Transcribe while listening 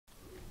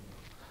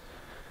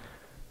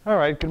All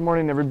right, good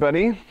morning,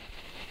 everybody.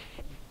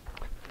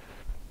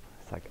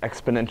 It's like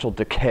exponential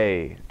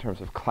decay in terms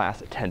of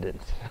class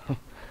attendance.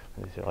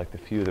 These are like the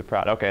few, the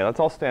proud. Okay, let's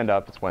all stand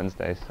up. It's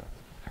Wednesday, so.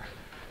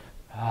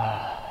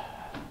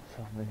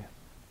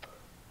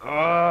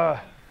 All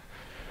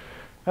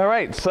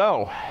right,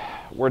 so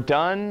we're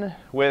done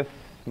with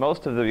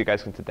most of the, you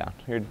guys can sit down.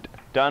 You're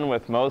done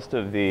with most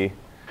of the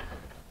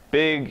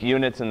big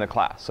units in the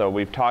class. So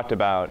we've talked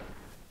about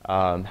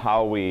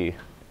how we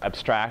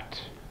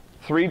abstract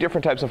three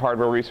different types of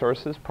hardware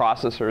resources: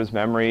 processors,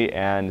 memory,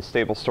 and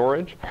stable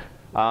storage.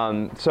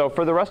 So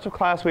for the rest of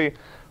class, we're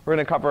going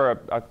to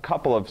cover a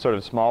couple of sort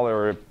of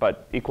smaller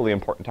but equally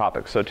important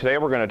topics. So today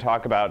we're going to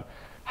talk about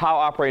how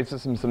operating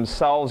systems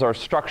themselves are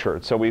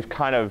structured. So we've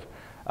kind of,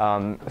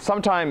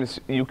 sometimes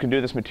you can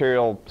do this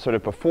material sort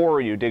of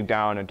before you dig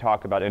down and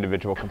talk about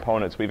individual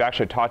components. We've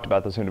actually talked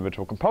about those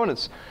individual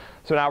components.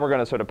 So now we're going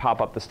to sort of pop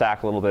up the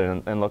stack a little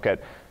bit and look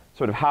at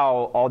sort of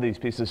how all these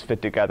pieces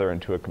fit together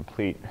into a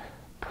complete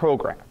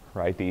program,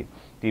 right?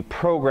 The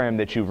program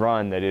that you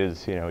run that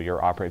is,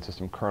 your operating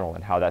system kernel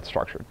and how that's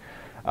structured.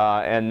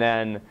 And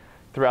then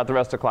throughout the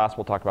rest of class,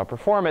 we'll talk about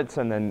performance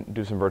and then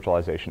do some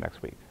virtualization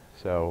next week.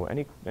 So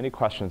any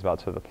questions about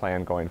sort of the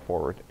plan going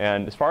forward?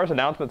 And as far as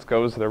announcements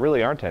goes, there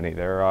really aren't any.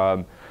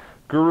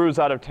 Guru's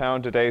out of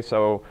town today,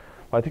 so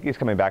I think he's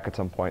coming back at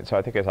some point. So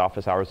I think his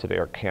office hours today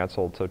are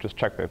canceled. So just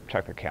check the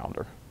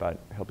calendar, but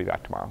he'll be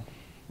back tomorrow.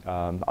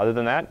 Other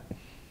than that,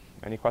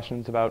 any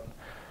questions about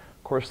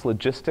course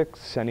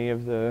logistics? Any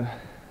of the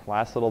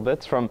last little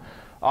bits from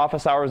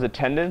office hours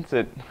attendance?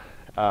 It's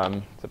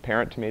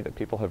apparent to me that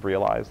people have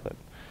realized that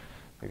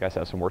you guys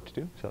have some work to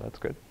do, so that's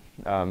good.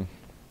 All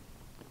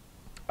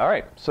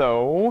right,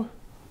 so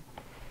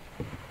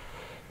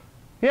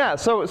yeah,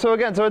 so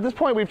again, so at this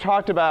point we've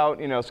talked about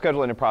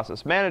scheduling and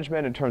process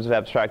management in terms of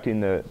abstracting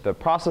the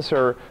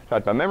processor,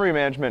 talked about memory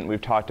management, and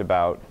we've talked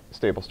about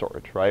stable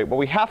storage, right? What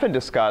we haven't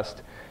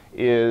discussed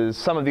is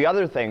some of the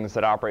other things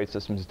that operating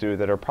systems do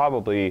that are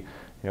probably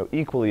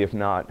equally, if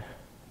not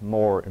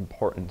more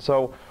important.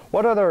 So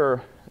what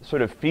other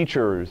sort of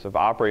features of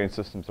operating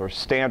systems or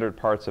standard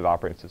parts of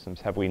operating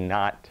systems have we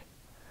not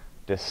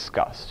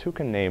discussed? Who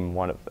can name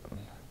one of them?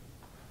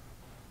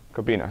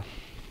 Kobina.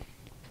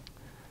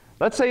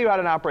 Let's say you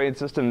had an operating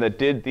system that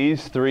did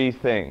these three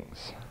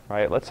things,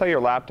 right? Let's say your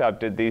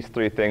laptop did these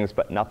three things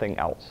but nothing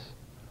else.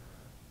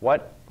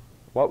 What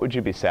would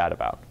you be sad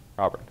about,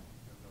 Robert?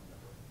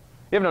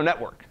 You have no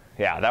network.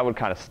 Yeah, that would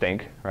kind of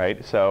stink,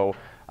 right? So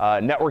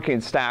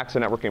networking stacks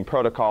and networking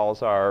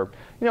protocols are,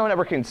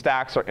 networking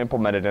stacks are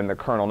implemented in the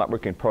kernel.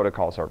 Networking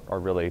protocols are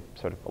really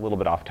sort of a little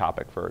bit off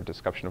topic for a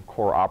discussion of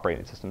core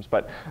operating systems.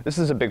 But this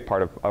is a big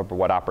part of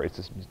what operating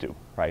systems do,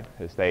 right?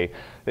 Is they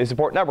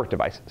support network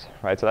devices,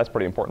 right? So that's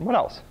pretty important. What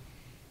else?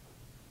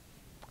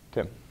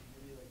 Tim?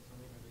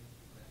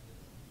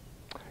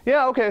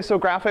 Yeah, OK, so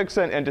graphics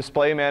and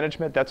display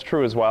management, that's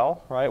true as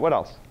well, right? What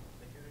else?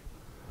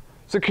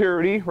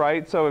 Security,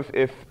 right? So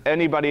if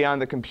anybody on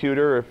the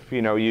computer, if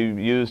you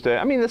used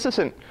it,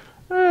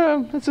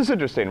 this is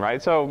interesting,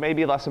 right? So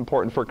maybe less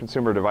important for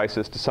consumer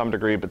devices to some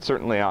degree, but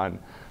certainly on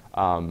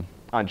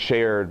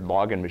shared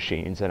login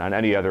machines and on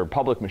any other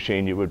public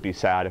machine, you would be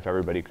sad if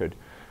everybody could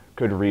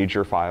read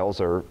your files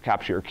or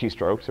capture your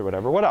keystrokes or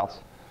whatever. What else?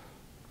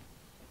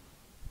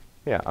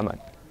 Yeah, I'm on.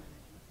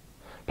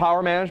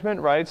 Power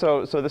management, right?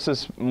 So this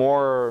is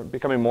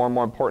becoming more and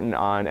more important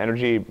on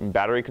energy and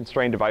battery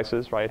constrained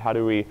devices, right? How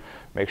do we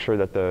make sure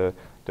that the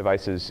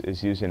device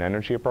is using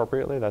energy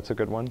appropriately? That's a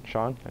good one.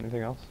 Sean,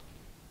 anything else?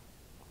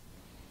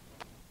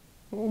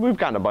 We've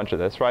gotten a bunch of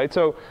this, right?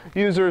 So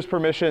users,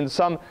 permissions,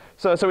 so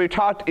we've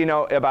talked,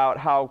 about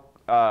how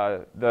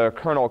the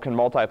kernel can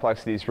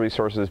multiplex these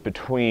resources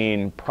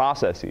between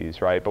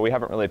processes, right? But we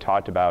haven't really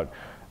talked about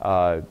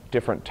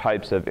different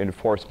types of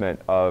enforcement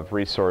of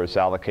resource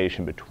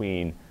allocation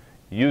between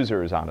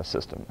users on a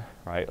system,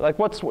 right? Like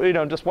what's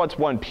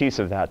one piece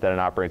of that an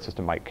operating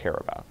system might care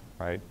about,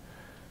 right?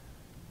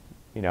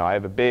 I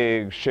have a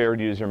big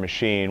shared user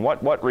machine.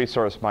 What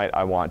resource might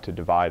I want to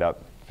divide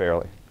up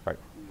fairly, right?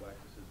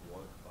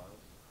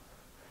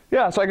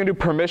 Yeah, so I can do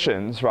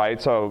permissions,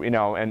 right? So,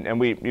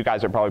 and you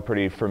guys are probably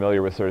pretty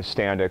familiar with sort of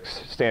standard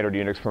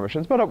Unix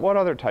permissions, but what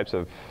other types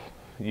of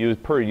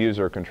per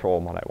user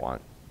control might I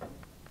want?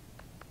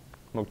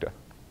 Mukta.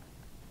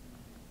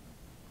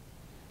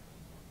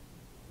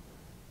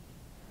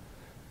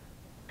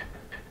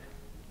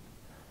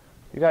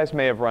 You guys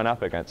may have run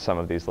up against some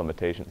of these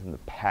limitations in the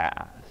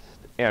past.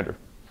 Andrew.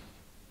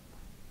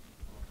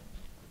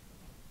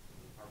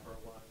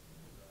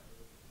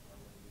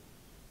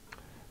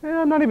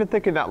 Yeah, I'm not even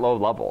thinking that low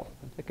level.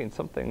 I'm thinking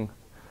something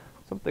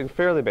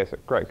fairly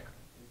basic. Greg.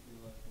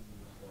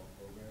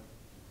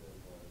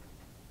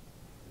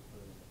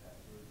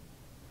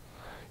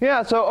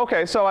 Yeah, so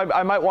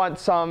I might want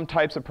some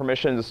types of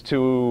permissions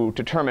to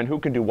determine who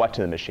can do what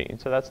to the machine.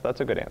 So that's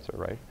a good answer,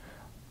 right?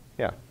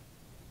 Yeah.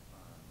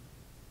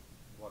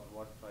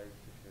 What files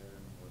to share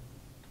and what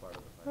part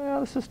of the file? Well,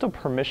 this is still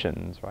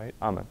permissions, right?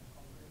 Ahmed.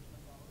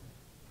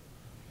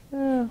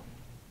 Yeah.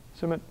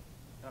 Sumit.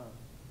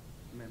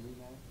 Memory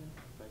management.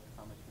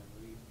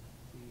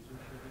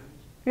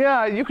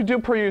 Yeah, you could do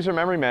per user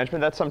memory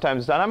management. That's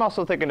sometimes done. I'm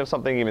also thinking of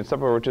something even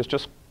simpler, which is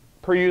just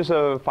per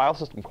user file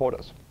system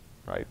quotas,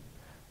 right?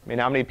 I mean,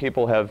 how many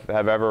people have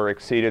ever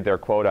exceeded their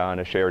quota on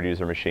a shared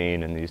user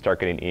machine, and you start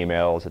getting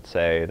emails that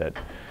say that,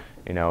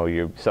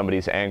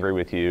 somebody's angry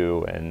with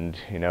you, and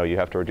you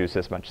have to reduce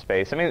this much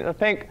space. I mean,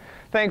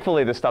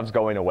 thankfully this stuff's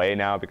going away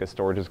now because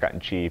storage has gotten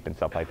cheap and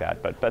stuff like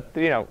that. But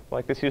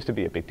like this used to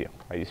be a big deal.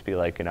 I used to be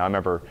like, I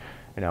remember,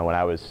 when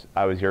I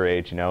was your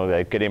age,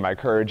 like getting my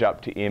courage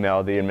up to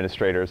email the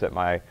administrators at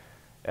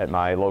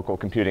my local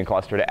computing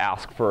cluster to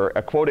ask for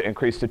a quota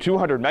increase to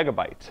 200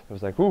 megabytes. I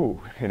was like, ooh,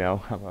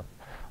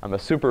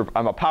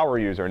 I'm a power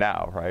user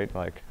now, right?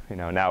 Like,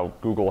 now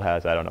Google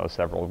has, I don't know,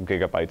 several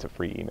gigabytes of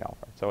free email.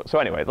 Right? So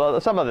anyway,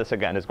 some of this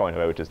again is going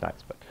away, which is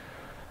nice. But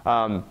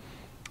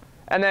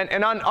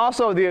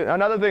also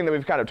another thing that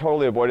we've kind of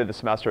totally avoided this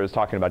semester is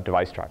talking about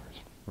device drivers,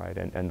 right?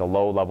 And the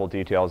low-level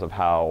details of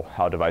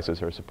how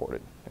devices are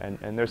supported.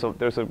 And this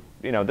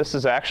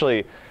is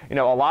actually, a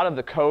lot of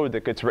the code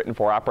that gets written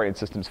for operating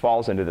systems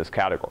falls into this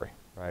category,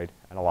 right?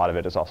 And a lot of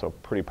it is also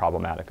pretty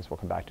problematic, as we'll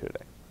come back to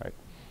today, right?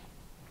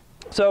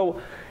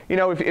 So,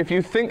 if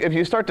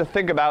you start to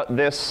think about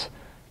this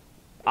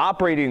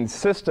operating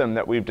system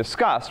that we've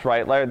discussed,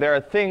 right? Like there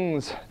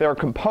are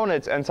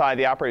components inside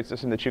the operating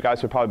system that you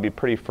guys would probably be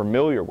pretty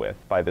familiar with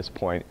by this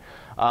point.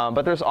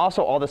 But there's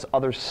also all this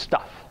other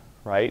stuff,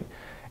 right?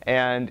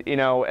 And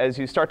as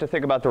you start to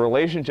think about the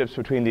relationships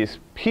between these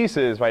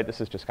pieces, right?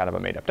 This is just kind of a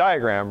made-up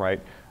diagram, right?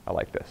 I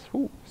like this.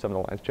 Ooh, some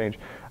of the lines change.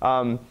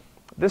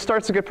 This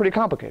starts to get pretty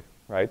complicated,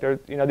 right?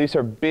 These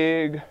are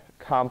big,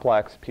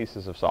 complex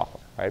pieces of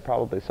software, right?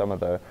 Probably some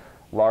of the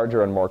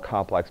larger and more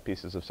complex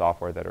pieces of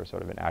software that are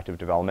sort of in active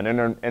development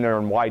and are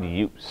in wide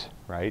use,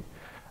 right?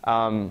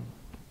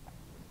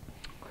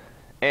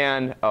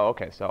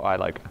 Okay, so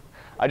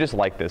I just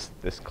like this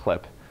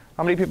clip.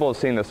 How many people have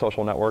seen The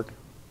Social Network?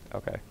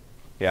 Okay,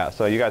 yeah,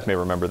 so you guys may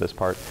remember this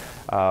part.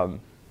 Okay,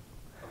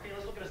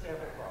 let's look at a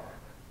sample problem.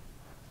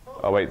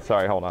 Oh wait,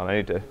 sorry, hold on, I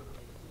need to.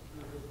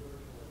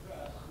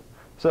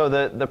 So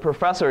the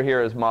professor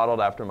here is modeled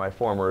after my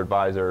former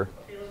advisor,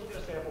 Okay, let's look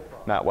at a sample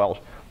problem. Matt Welch.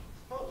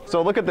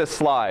 So look at this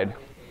slide.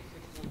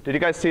 Did you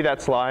guys see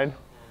that slide?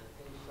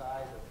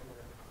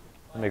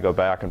 Let me go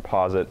back and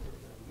pause it.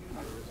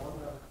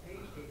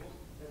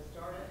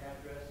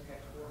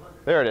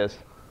 There it is.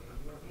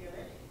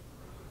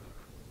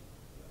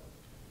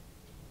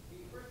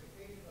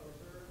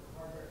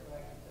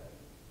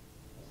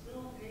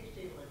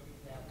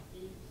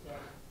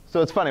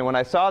 So it's funny, when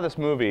I saw this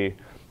movie,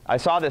 I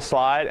saw this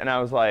slide and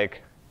I was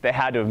like, they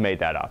had to have made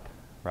that up,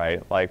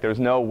 right? Like there's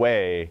no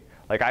way.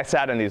 Like I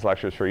sat in these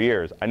lectures for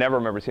years. I never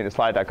remember seeing a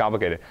slide that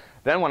complicated.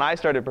 Then when I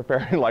started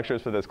preparing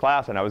lectures for this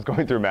class and I was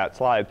going through Matt's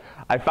slides,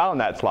 I found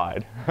that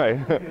slide, right?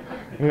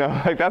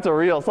 Like that's a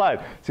real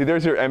slide. See,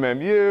 there's your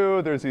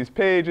MMU, there's these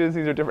pages,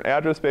 these are different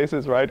address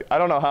spaces, right? I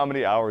don't know how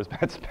many hours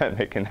Matt spent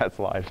making that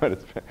slide,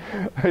 but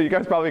you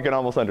guys probably can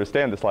almost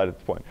understand the slide at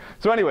this point.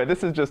 So anyway,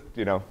 this is just,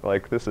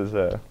 like this is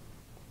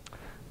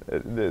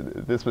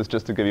this was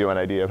just to give you an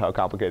idea of how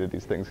complicated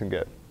these things can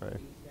get, right?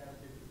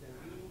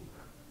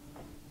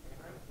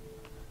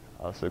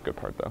 Oh, that's a good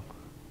part, though.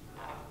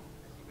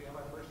 We have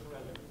our first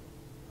surrender.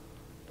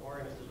 Don't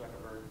worry, Mrs.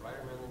 Zuckerberg.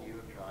 Brighter men than you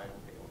have tried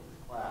and failed in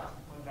this class.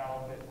 One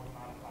valid bit, one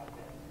modified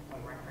bit,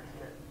 one reference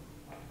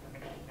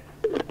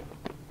bit.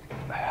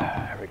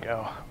 There we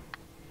go.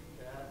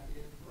 That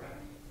is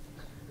correct.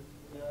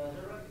 Is that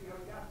right? You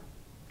already got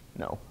it?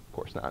 No, of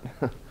course not.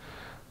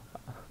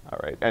 All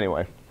right.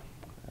 Anyway,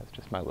 that's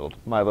just my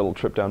little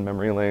trip down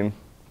memory lane.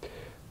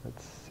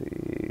 Let's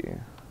see.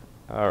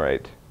 All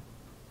right.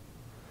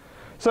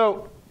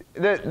 So.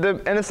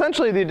 And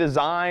essentially the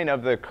design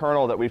of the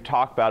kernel that we've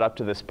talked about up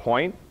to this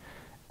point,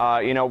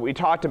 we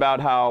talked about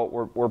how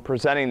we're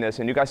presenting this,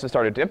 and you guys have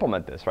started to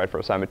implement this, right, for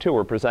assignment 2.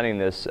 We're presenting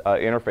this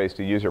interface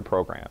to user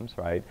programs,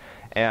 right?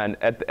 And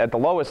at the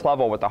lowest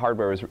level, what the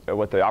hardware is,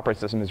 what the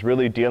operating system is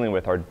really dealing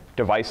with are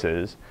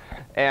devices.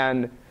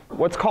 And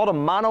what's called a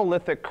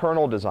monolithic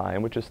kernel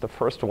design, which is the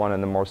first one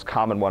and the most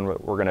common one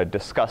we're going to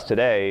discuss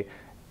today,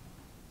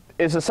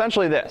 is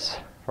essentially this.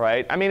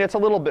 Right? I mean, it's a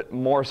little bit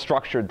more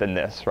structured than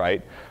this,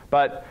 right?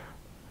 But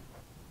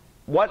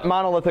what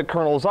monolithic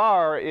kernels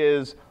are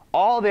is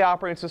all the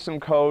operating system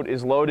code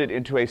is loaded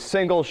into a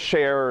single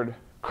shared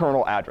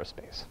kernel address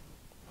space,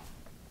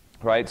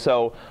 right?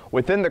 So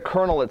within the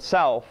kernel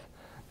itself,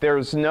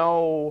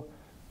 the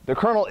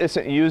kernel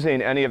isn't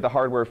using any of the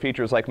hardware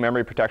features like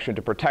memory protection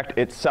to protect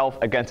itself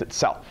against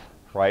itself,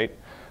 right?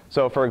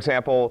 So for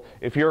example,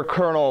 if your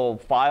kernel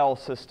file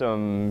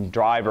system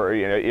driver,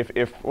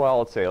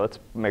 let's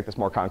make this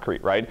more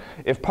concrete, right?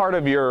 If one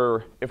of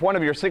your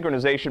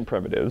synchronization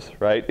primitives,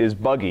 right, is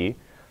buggy,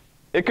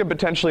 it could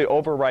potentially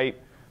overwrite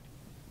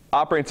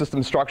operating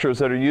system structures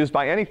that are used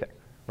by anything,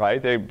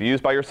 right? They're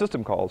used by your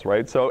system calls,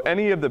 right? So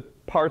any of the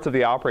parts of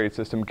the operating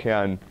system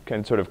can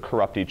sort of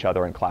corrupt each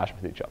other and clash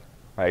with each other,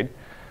 right?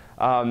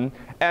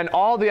 And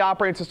all the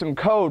operating system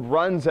code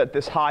runs at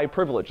this high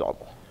privilege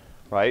level.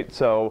 Right?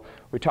 So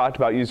we talked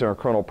about using a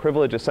kernel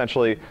privilege.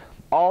 Essentially,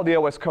 all the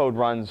OS code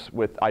runs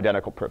with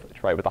identical privilege,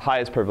 right, with the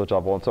highest privilege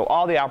level. And so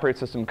all the operating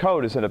system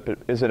code is in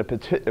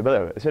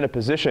a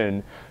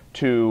position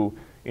to,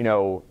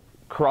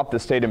 corrupt the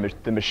state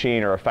of the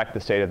machine or affect the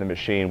state of the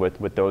machine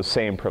with those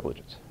same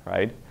privileges,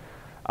 right?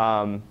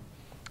 And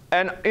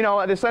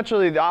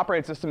essentially the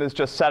operating system is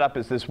just set up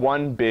as this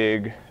one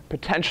big,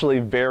 potentially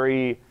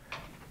very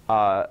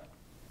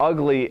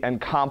ugly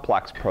and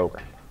complex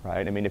program,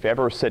 right? I mean, if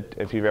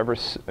you've ever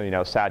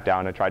sat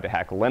down and tried to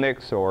hack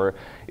Linux, or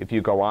if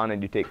you go on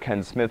and you take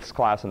Ken Smith's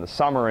class in the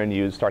summer and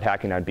you start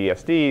hacking on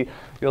BSD,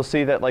 you'll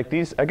see that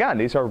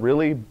these are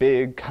really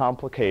big,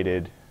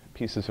 complicated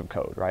pieces of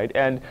code, right?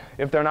 And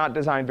if they're not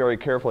designed very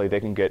carefully, they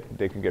can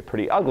get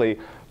pretty ugly.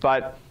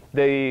 But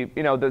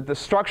the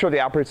structure of the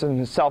operating system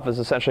itself is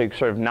essentially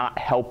sort of not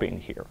helping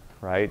here,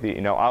 right?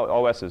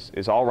 OS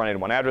is all running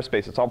in one address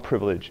space. It's all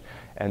privileged,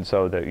 and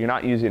so you're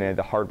not using any of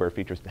the hardware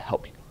features to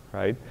help you,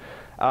 right?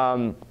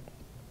 And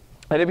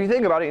if you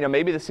think about it,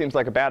 maybe this seems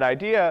like a bad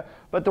idea,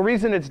 but the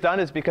reason it's done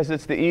is because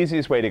it's the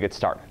easiest way to get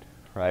started,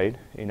 right?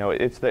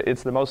 It's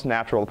the most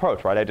natural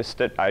approach, right? I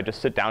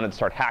just sit down and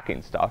start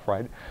hacking stuff,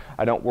 right?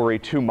 I don't worry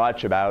too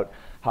much about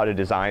how to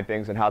design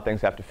things and how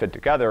things have to fit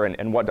together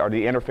and what are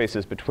the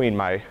interfaces between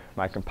my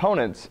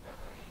components.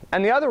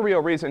 And the other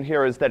real reason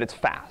here is that it's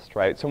fast,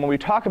 right? So when we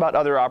talk about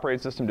other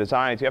operating system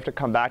designs, you have to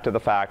come back to the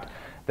fact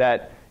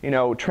that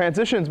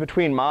transitions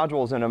between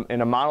modules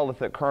in a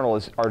monolithic kernel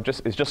is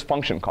just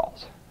function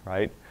calls,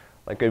 right?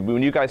 Like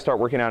when you guys start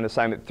working on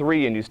assignment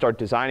 3 and you start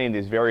designing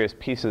these various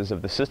pieces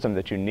of the system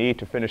that you need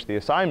to finish the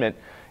assignment,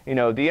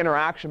 the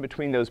interaction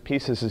between those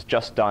pieces is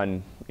just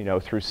done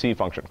through C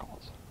function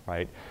calls,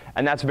 right?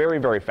 And that's very,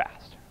 very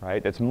fast,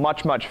 right? It's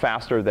much, much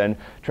faster than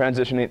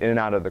transitioning in and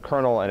out of the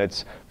kernel, and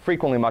it's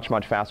frequently much,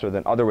 much faster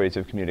than other ways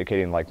of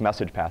communicating, like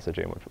message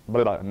passing,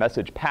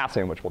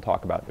 which we'll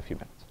talk about in a few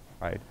minutes,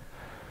 right?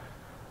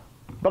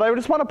 But I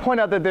just want to point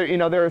out that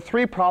there are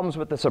 3 problems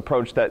with this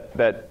approach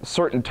that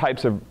certain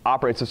types of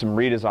operating system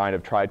redesign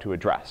have tried to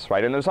address,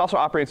 right? And there's also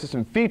operating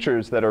system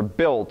features that are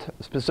built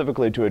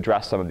specifically to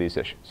address some of these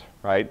issues,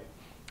 right?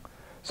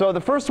 So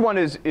the first one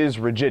is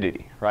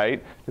rigidity,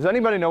 right? Does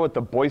anybody know what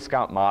the Boy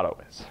Scout motto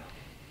is?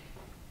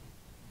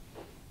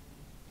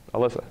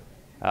 Alyssa?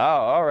 Oh,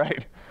 all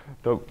right.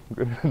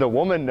 The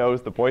woman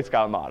knows the Boy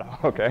Scout motto,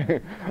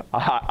 okay?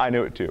 I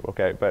knew it too,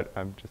 okay, but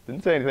I just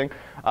didn't say anything.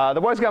 The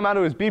Boy Scout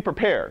motto is be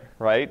prepared,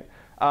 right?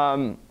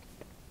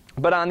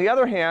 But on the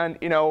other hand,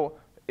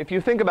 if you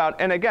think about,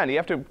 and again, you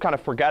have to kind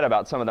of forget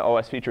about some of the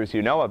OS features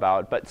you know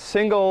about, but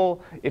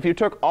if you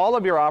took all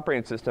of your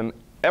operating system,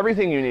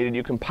 everything you needed,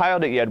 you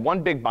compiled it, you had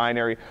one big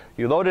binary,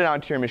 you load it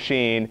onto your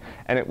machine,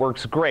 and it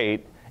works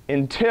great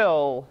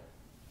until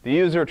the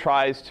user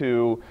tries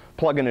to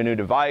plug in a new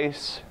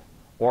device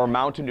or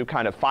mount a new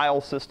kind of file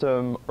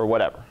system or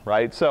whatever,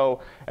 right? So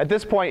at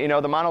this point,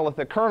 the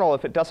monolithic kernel,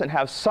 if it doesn't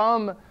have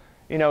some,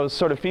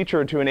 sort of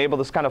feature to enable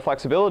this kind of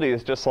flexibility,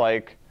 is just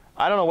like,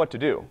 I don't know what to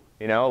do.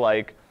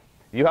 Like,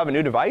 you have a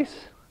new device?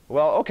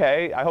 Well,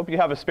 OK, I hope you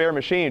have a spare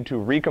machine to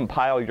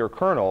recompile your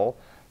kernel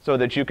so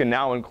that you can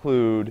now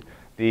include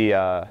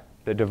the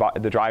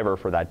driver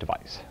for that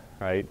device,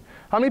 right?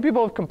 How many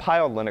people have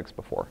compiled Linux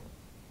before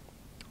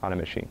on a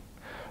machine?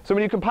 So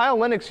when you compile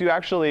Linux, you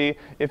actually,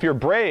 if you're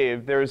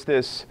brave, there's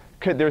this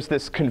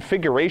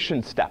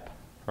configuration step,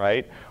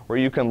 right, where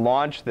you can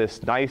launch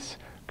this nice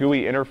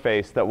GUI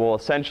interface that will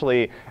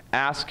essentially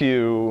ask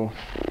you,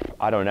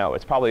 I don't know,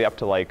 it's probably up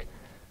to like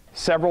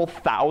several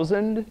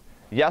thousand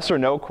yes or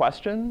no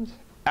questions.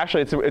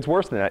 Actually, it's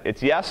worse than that.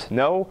 It's yes,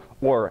 no,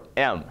 or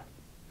M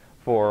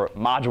for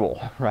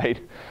module,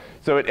 right?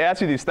 So it asks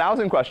you these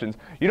 1,000 questions.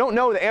 You don't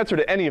know the answer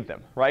to any of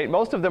them, right?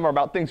 Most of them are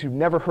about things you've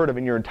never heard of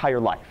in your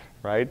entire life,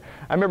 right?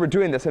 I remember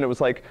doing this, and it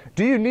was like,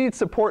 do you need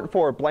support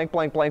for blank,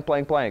 blank, blank,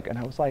 blank, blank? And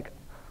I was like,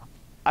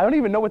 I don't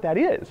even know what that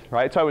is,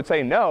 right? So I would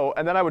say no,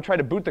 and then I would try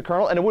to boot the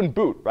kernel, and it wouldn't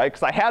boot, right?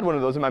 Because I had one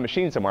of those in my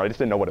machine somewhere. I just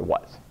didn't know what it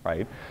was,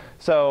 right?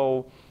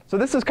 So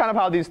this is kind of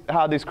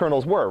how these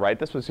kernels were, right?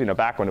 This was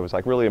back when it was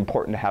like really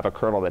important to have a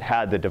kernel that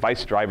had the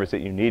device drivers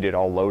that you needed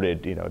all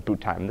loaded at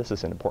boot time. This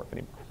isn't important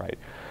anymore, right?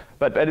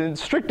 But in the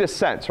strictest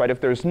sense, right,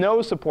 if there's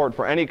no support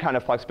for any kind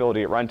of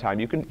flexibility at runtime,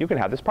 you can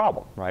have this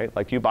problem, right?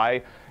 Like you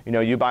buy a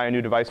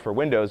new device for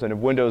Windows, and if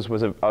Windows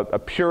was a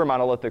pure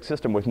monolithic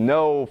system with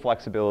no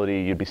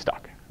flexibility, you'd be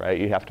stuck, right?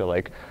 You'd have to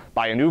like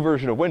buy a new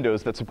version of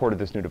Windows that supported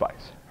this new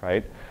device,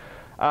 right?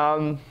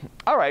 All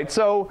right,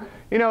 so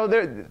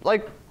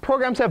like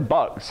programs have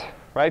bugs,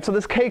 right? So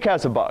this cake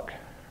has a bug,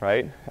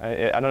 right?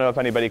 I don't know if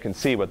anybody can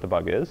see what the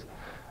bug is.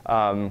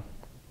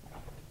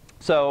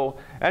 So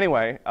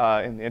anyway,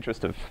 in the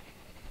interest of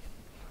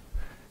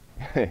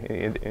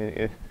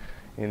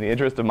in the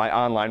interest of my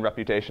online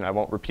reputation, I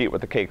won't repeat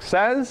what the cake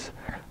says.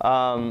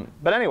 But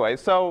anyway,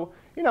 so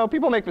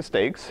people make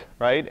mistakes,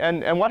 right?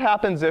 And what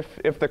happens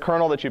if the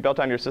kernel that you built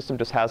on your system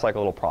just has like a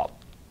little problem,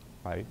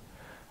 right?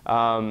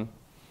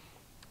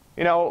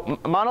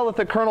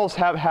 Monolithic kernels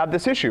have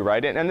this issue,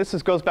 right? And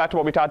this goes back to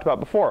what we talked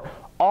about before.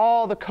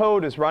 All the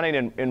code is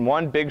running in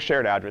one big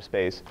shared address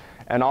space.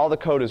 and all the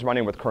code is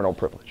running with kernel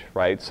privilege,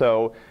 right?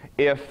 So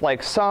if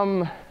like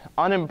some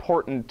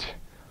unimportant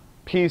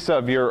piece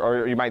of your,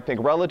 or you might think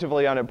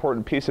relatively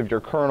unimportant piece of your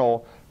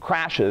kernel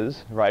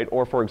crashes, right?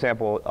 Or for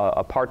example,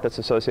 a part that's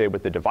associated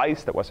with the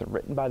device that wasn't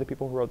written by the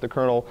people who wrote the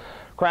kernel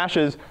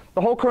crashes,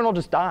 the whole kernel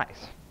just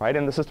dies, right?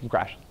 And the system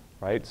crashes,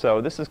 right? So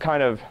this is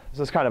kind of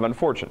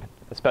unfortunate,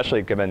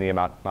 especially given the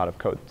amount of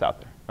code that's out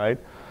there, right?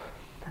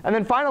 And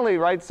then finally,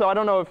 right? So I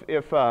don't know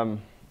if there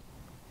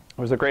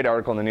was a great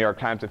article in the New York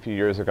Times a few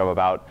years ago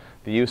about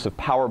the use of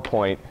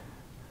PowerPoint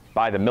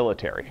by the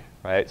military,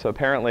 right? So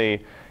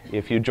apparently,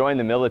 if you join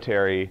the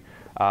military,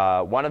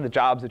 one of the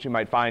jobs that you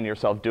might find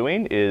yourself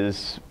doing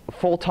is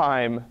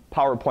full-time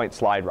PowerPoint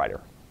slide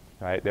writer,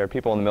 right? There are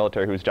people in the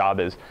military whose job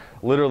is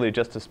literally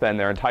just to spend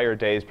their entire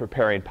days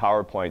preparing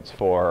PowerPoints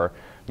for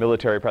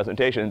military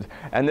presentations.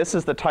 And this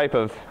is the type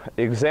of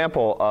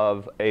example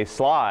of a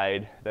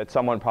slide that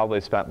someone probably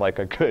spent like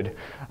a good,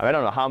 I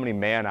don't know how many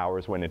man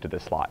hours went into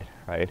this slide,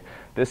 right?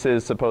 This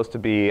is supposed to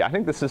be, I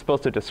think this is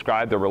supposed to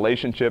describe the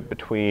relationship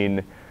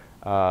between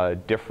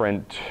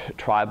different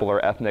tribal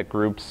or ethnic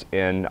groups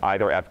in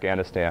either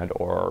Afghanistan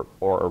or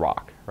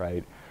Iraq,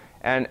 right?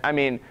 And I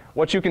mean,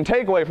 what you can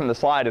take away from the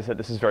slide is that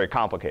this is very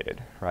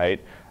complicated,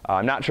 right?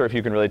 I'm not sure if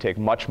you can really take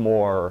much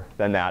more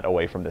than that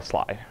away from this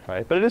slide,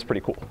 right? But it is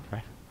pretty cool,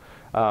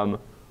 right?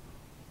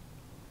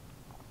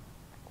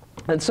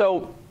 And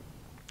so,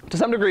 to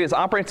some degree, as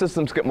operating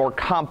systems get more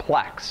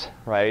complex,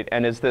 right?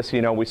 And as this,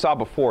 we saw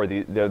before,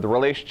 the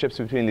relationships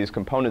between these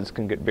components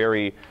can get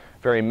very,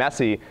 very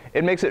messy.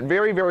 It makes it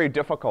very, very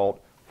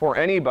difficult for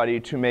anybody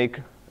to make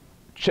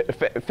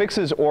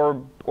fixes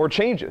or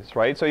changes,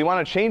 right? So you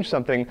want to change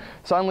something,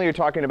 suddenly you're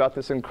talking about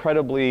this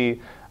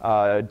incredibly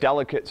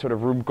delicate sort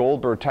of Rube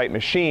Goldberg type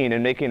machine,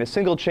 and making a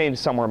single change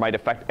somewhere might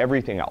affect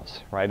everything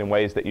else, right, in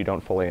ways that you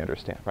don't fully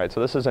understand, right? So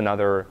this is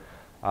another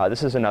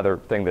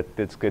thing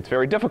that gets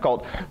very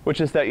difficult, which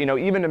is that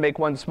even to make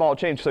one small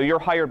change. So you're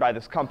hired by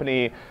this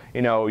company,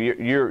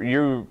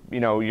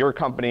 your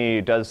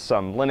company does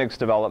some Linux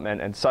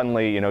development, and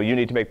suddenly you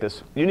need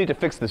to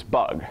fix this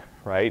bug,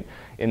 right,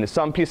 in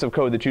some piece of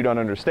code that you don't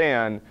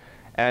understand,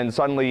 and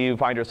suddenly you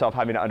find yourself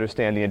having to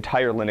understand the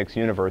entire Linux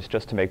universe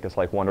just to make this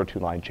like 1 or 2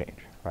 line change,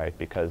 right?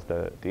 Because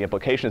the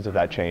implications of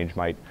that change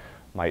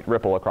might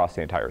ripple across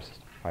the entire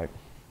system, right?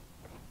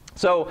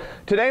 So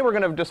today we're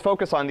going to just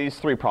focus on these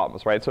 3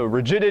 problems, right? So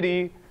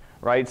rigidity,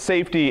 right,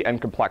 safety,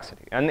 and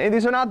complexity. And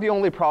these are not the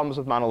only problems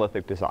with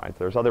monolithic designs.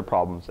 There's other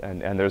problems,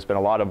 and there's been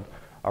a lot of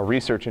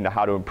research into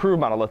how to improve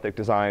monolithic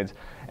designs.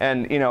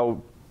 And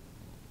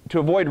to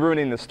avoid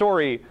ruining the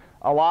story,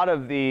 a lot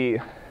of the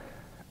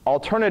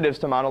alternatives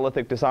to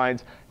monolithic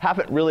designs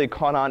haven't really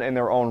caught on in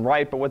their own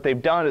right, but what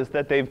they've done is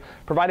that they've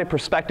provided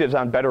perspectives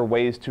on better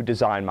ways to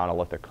design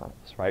monolithic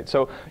kernels, right?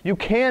 So you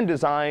can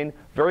design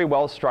very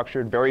well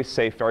structured, very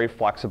safe, very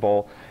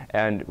flexible,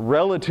 and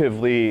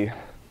relatively,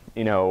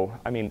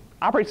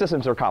 operating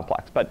systems are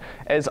complex, but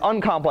as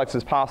uncomplex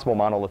as possible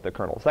monolithic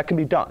kernels. That can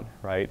be done,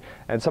 right?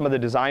 And some of the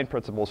design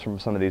principles from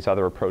some of these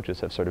other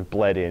approaches have sort of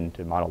bled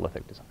into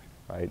monolithic design,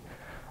 right?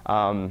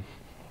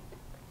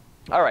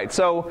 All right,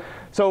 so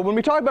when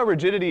we talk about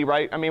rigidity,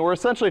 right, we're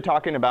essentially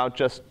talking about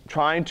just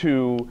trying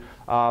to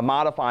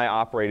modify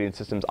operating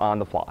systems on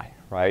the fly,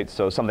 right?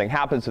 So something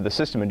happens to the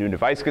system, a new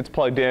device gets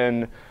plugged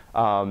in,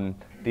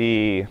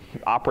 the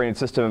operating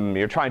system,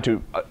 you're trying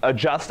to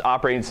adjust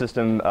operating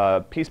system,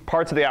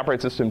 parts of the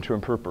operating system to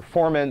improve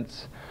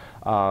performance.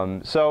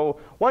 So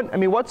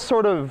what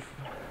sort of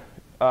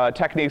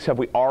techniques have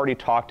we already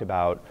talked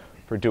about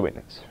for doing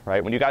this,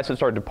 right? When you guys have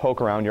started to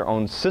poke around your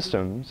own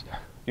systems,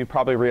 you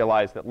probably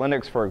realize that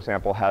Linux, for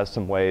example, has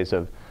some ways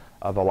of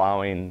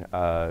allowing,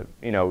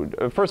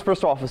 first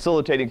of all,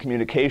 facilitating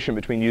communication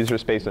between user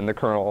space and the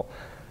kernel,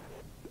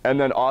 and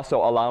then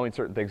also allowing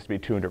certain things to be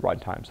tuned at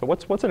runtime. So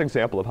what's an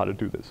example of how to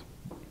do this,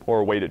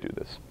 or a way to do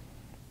this?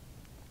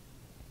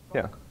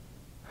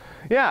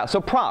 Yeah,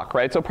 so proc,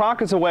 right? So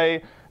proc is a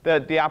way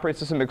that the operating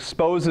system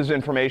exposes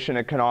information.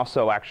 It can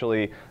also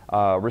actually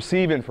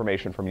receive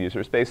information from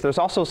user space. There's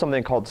also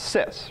something called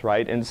sys,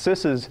 right? And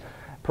sys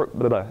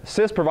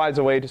provides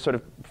a way to sort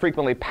of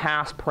frequently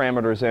pass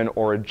parameters in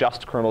or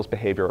adjust kernel's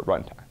behavior at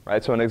runtime,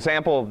 right? So an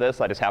example of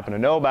this I just happen to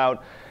know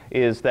about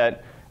is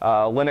that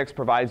Linux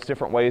provides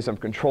different ways of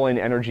controlling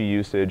energy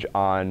usage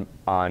on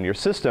your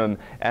system,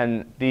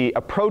 and the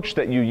approach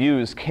that you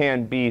use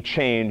can be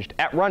changed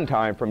at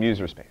runtime from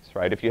user space,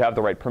 right? If you have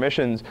the right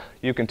permissions,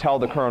 you can tell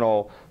the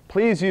kernel,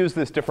 please use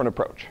this different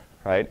approach,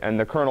 right? And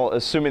the kernel,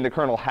 assuming the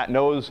kernel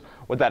knows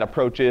what that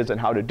approach is and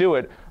how to do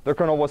it, the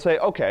kernel will say,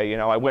 okay,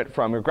 I went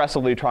from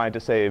aggressively trying to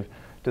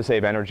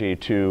save energy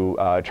to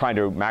trying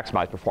to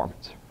maximize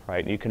performance,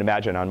 right? And you can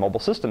imagine on mobile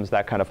systems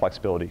that kind of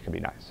flexibility can be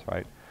nice,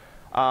 right?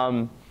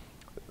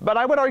 But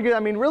I would argue,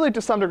 really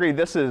to some degree,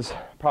 this is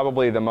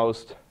probably the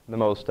most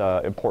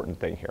important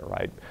thing here,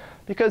 right?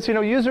 Because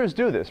users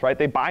do this, right?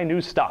 They buy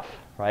new stuff,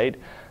 right?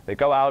 They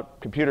go out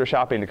computer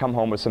shopping to come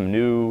home with some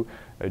new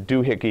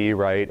doohickey,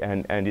 right?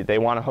 And they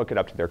want to hook it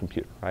up to their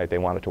computer, right? They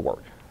want it to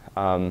work.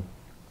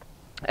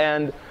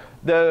 And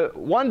the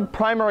one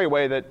primary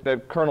way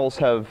that kernels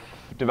have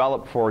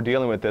developed for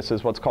dealing with this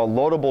is what's called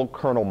loadable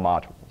kernel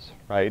modules,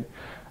 right?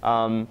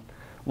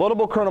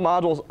 Loadable kernel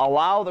modules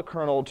allow the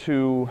kernel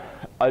to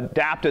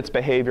adapt its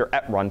behavior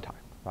at runtime,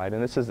 right?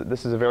 And this is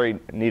a very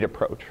neat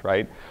approach,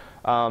 right?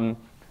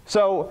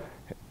 So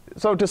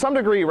to some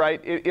degree,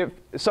 right,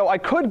 so I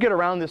could get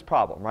around this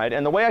problem, right?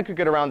 And the way I could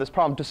get around this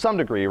problem to some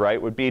degree,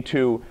 right, would be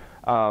to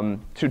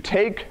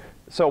take,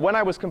 so when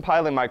I was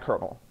compiling my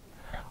kernel,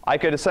 I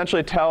could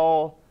essentially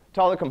tell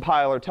the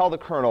compiler, tell the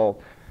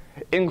kernel,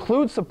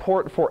 include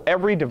support for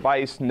every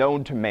device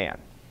known to man,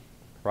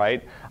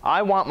 right?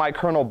 I want my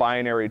kernel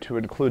binary to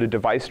include a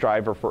device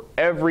driver for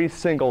every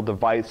single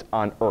device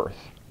on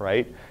Earth,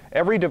 right?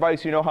 Every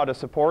device you know how to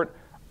support,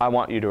 I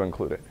want you to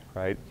include it,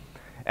 right?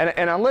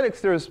 And on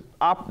Linux,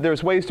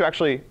 there's ways to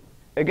actually,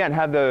 again,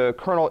 have the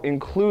kernel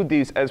include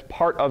these as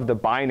part of the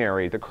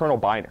binary, the kernel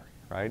binary,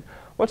 right?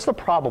 What's the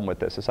problem with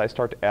this as I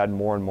start to add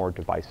more and more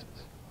devices?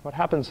 What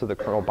happens to the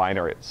kernel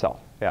binary itself?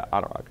 Yeah,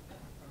 Anurag.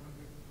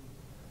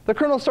 The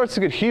kernel starts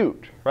to get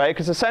huge, right?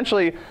 Because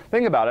essentially,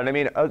 think about it. I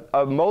mean,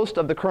 most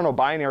of the kernel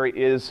binary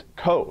is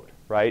code,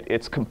 right?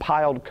 It's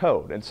compiled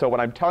code. And so what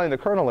I'm telling the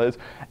kernel is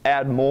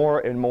add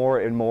more and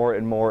more and more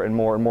and more and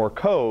more and more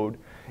code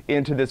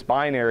into this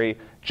binary,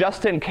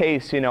 just in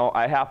case, you know,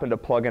 I happen to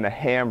plug in a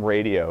ham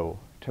radio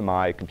to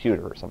my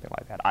computer or something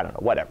like that. I don't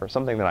know, whatever.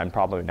 Something that I'm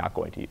probably not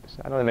going to use.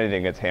 I don't have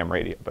anything against ham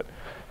radio, but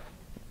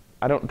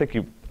I don't think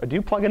do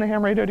you plug in a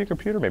ham radio to your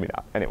computer? Maybe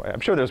not. Anyway, I'm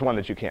sure there's one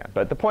that you can.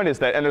 But the point is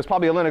that, and there's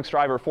probably a Linux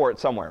driver for it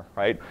somewhere,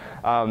 right?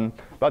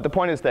 But the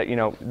point is that, you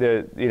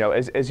know,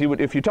 as you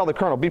would, if you tell the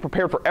kernel, be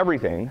prepared for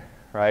everything,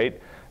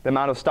 right? The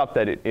amount of stuff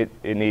that it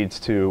needs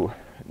to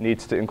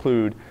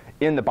include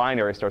in the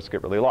binary starts to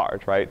get really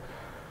large, right?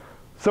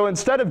 So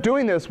instead of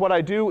doing this, what I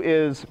do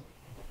is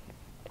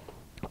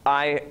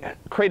I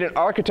create an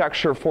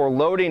architecture for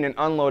loading and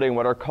unloading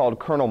what are called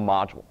kernel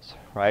modules,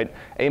 right?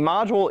 A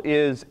module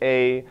is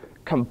a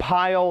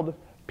compiled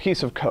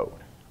piece of code,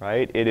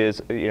 right? It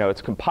is, you know,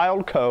 it's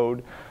compiled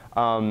code.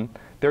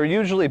 They're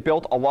usually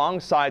built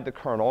alongside the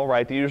kernel,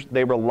 right?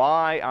 They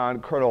rely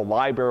on kernel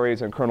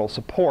libraries and kernel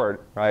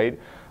support, right?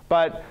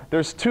 But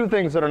there's two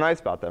things that are nice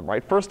about them,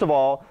 right? First of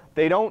all,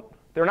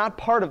 they're not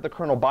part of the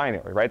kernel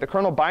binary, right? The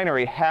kernel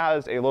binary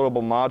has a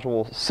loadable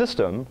module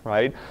system,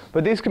 right?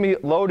 But these can be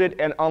loaded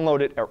and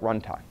unloaded at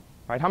runtime,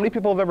 right? How many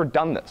people have ever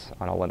done this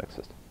on a Linux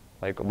system?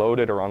 Like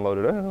loaded or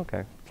unloaded?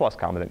 Okay, it's less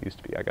common than it used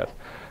to be, I guess.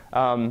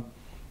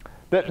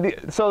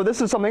 So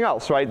this is something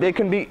else, right? They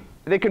can be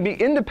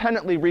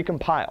independently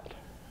recompiled.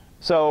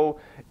 So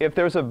if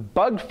there's a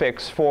bug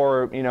fix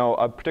for, you know,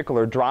 a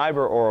particular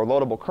driver or a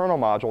loadable kernel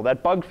module,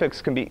 that bug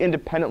fix can be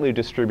independently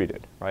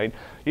distributed, right?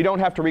 You don't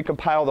have to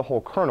recompile the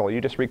whole kernel.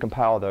 You just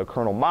recompile the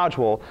kernel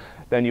module,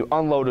 then you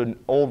unload an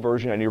old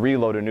version and you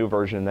reload a new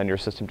version, and then your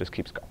system just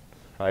keeps going,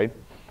 right?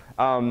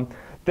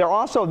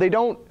 They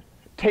don't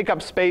take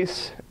up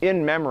space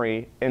in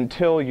memory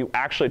until you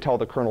actually tell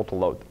the kernel to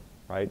load them,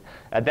 right?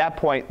 At that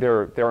point,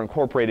 they're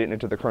incorporated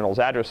into the kernel's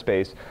address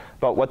space.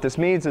 But what this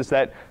means is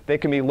that they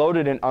can be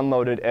loaded and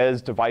unloaded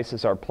as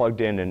devices are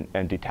plugged in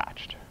and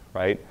detached,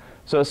 right?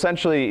 So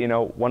essentially, you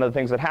know, one of the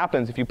things that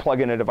happens if you plug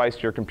in a device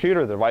to your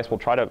computer, the device will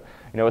try to,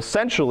 you know,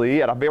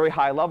 essentially at a very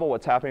high level,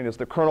 what's happening is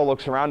the kernel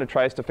looks around and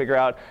tries to figure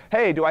out,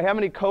 hey, do I have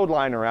any code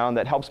lying around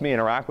that helps me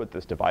interact with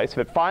this device? If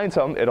it finds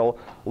them, it'll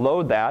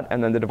load that,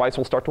 and then the device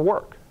will start to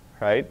work,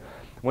 right?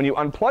 When you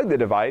unplug the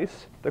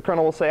device, the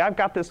kernel will say, I've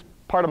got this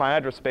part of my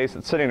address space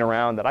that's sitting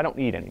around that I don't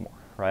need anymore,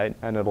 right?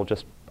 And it'll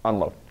just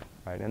unload,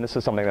 right? And this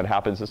is something that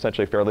happens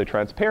essentially fairly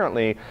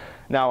transparently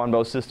now on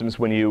most systems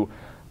when you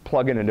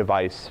plug in a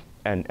device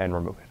and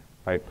remove it,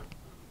 right?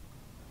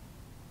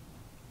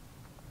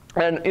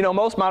 And, you know,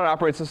 most modern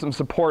operating systems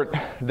support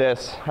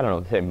this. I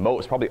don't know, say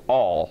most, probably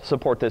all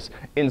support this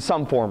in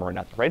some form or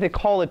another, right? They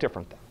call it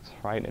different things,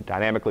 right? And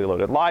dynamically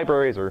loaded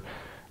libraries or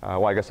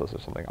well, I guess those are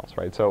something else,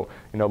 right? So,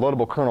 you know,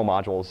 loadable kernel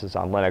modules is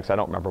on Linux. I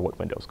don't remember what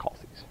Windows calls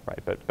these, right?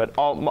 But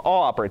all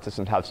operating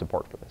systems have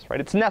support for this, right?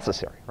 It's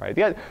necessary, right?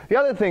 The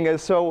other thing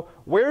is, so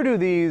where do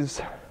these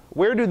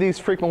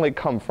frequently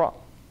come from?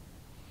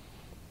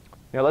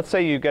 You know, let's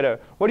say you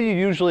get what do you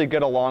usually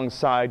get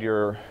alongside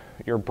your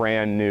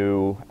brand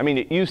new, I mean,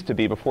 it used to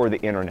be before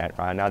the internet,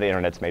 right? Now the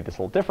internet's made this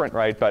a little different,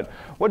 right? But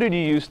what did you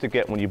used to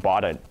get when you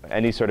bought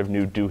any sort of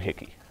new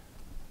doohickey?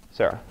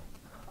 Sarah?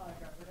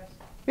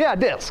 Yeah,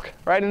 disk,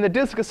 right? And the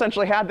disk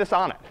essentially had this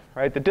on it,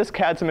 right? The disk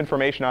had some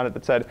information on it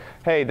that said,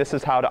 hey, this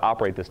is how to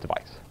operate this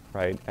device,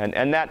 right?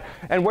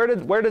 And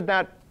where did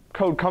that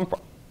code come from?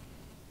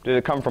 Did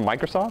it come from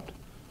Microsoft?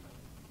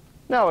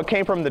 No, it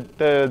came from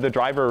the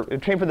driver.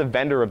 It came from the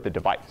vendor of the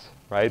device,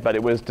 right? But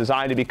it was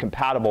designed to be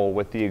compatible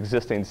with the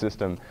existing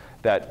system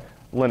that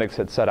Linux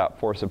had set up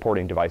for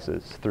supporting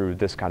devices through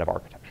this kind of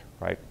architecture,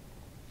 right?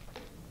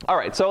 All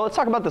right, so let's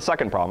talk about the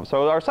second problem.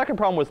 So our second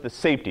problem was the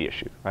safety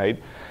issue,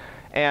 right?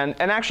 And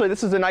actually,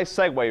 this is a nice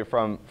segue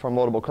from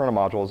loadable kernel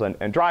modules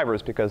and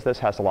drivers, because this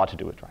has a lot to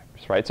do with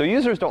drivers, right? So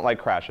users don't like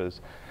crashes,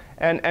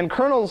 and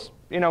kernels,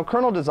 you know,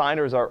 kernel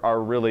designers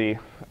are really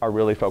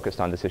focused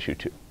on this issue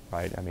too,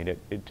 right? I mean,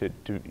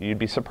 you'd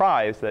be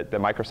surprised that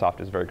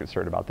Microsoft is very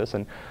concerned about this,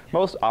 and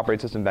most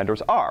operating system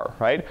vendors are,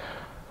 right?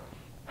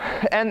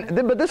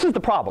 But this is the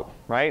problem,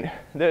 right?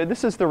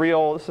 This is the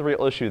real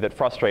issue that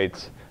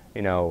frustrates,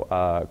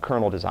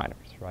 kernel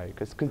designers, right?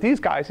 Because these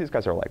guys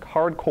are like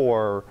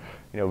hardcore,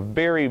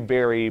 very,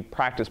 very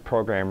practiced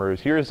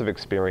programmers, years of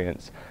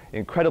experience,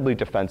 incredibly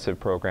defensive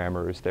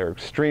programmers. They're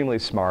extremely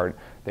smart.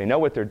 They know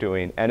what they're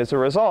doing, and as a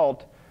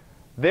result,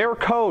 their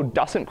code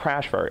doesn't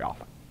crash very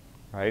often,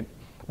 right?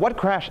 What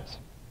crashes?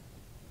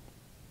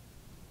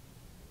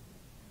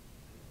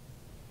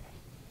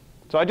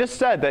 So I just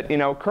said that,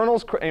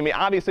 kernels,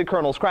 obviously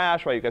kernels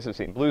crash, right? You guys have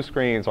seen blue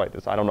screens, right?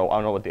 I don't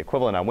know what the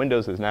equivalent on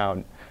Windows is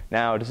now.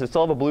 Now, does it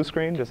still have a blue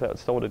screen? Is that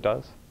still what it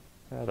does?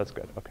 Yeah, that's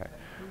good, okay.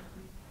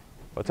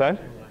 What's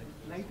that?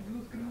 Light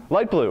blue screen?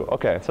 Light blue,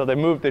 okay. So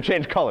they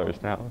changed colors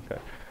now,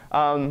 okay.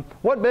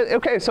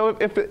 Okay, so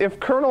if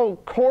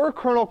core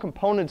kernel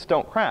components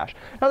don't crash,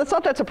 now that's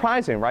not that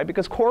surprising, right?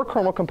 Because core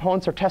kernel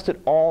components are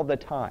tested all the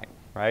time,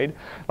 right?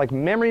 Like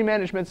memory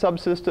management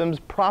subsystems,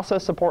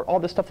 process support, all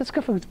this stuff is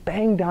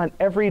banged on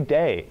every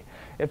day.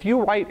 If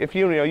you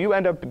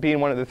end up being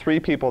one of the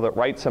 3 people that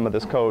write some of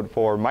this code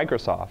for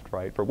Microsoft,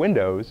 right, for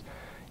Windows,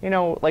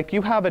 like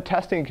you have a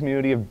testing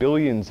community of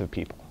billions of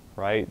people,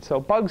 right? So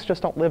bugs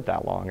just don't live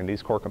that long in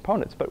these core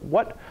components. But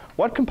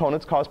what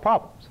components cause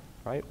problems?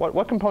 Right?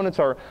 What components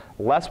are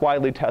less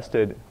widely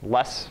tested,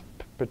 less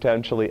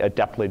potentially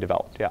adeptly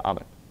developed? Yeah,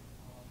 Amit.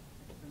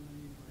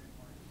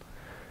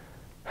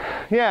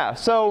 Yeah,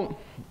 so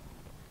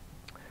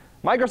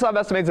Microsoft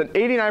estimates that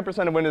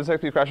 89% of Windows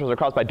XP crashes are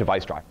caused by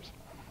device drivers,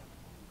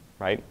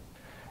 right?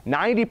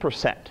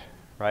 90%,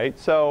 right?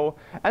 So,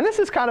 and this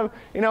is kind of,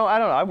 I don't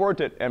know, I've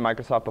worked at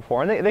Microsoft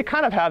before, and they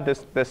kind of have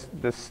this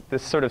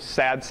sort of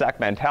sad sack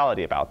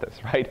mentality about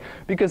this, right?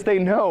 Because they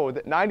know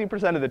that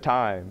 90% of the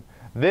time,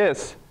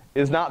 this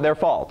is not their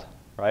fault,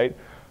 right?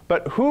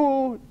 But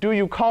who do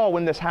you call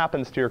when this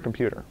happens to your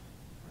computer?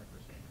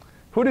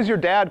 Who does your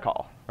dad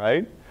call,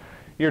 right?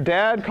 Your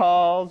dad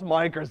calls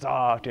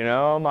Microsoft,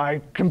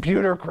 my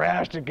computer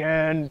crashed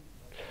again.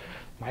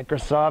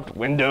 Microsoft,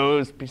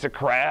 Windows, piece of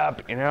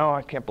crap,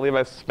 I can't believe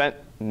I spent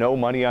no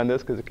money on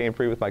this because it came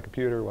free with my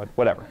computer,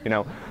 whatever,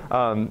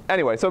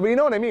 Anyway, so but you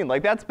know what I mean?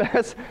 Like that's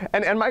best,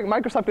 and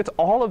Microsoft gets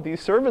all of these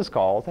service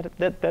calls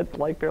that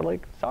like they're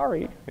like,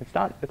 sorry, it's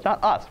not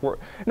us.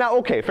 Now,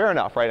 okay, fair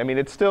enough, right? I mean,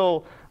 it's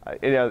still,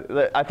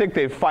 I think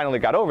they've finally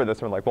got over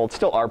this. And we're like, well, it's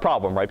still our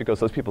problem, right? Because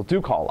those people do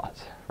call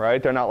us,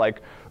 right? They're not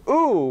like,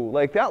 ooh,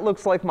 like that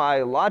looks like my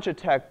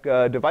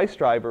Logitech device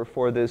driver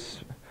for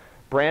this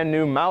brand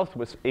new mouse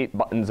with 8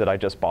 buttons that I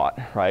just bought,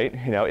 right?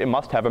 It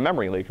must have a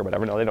memory leak or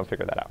whatever. No, they don't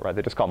figure that out, right?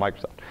 They just call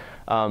Microsoft.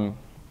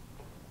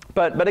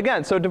 But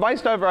again, so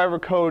device driver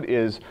code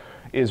is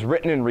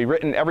written and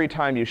rewritten. Every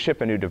time you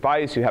ship a new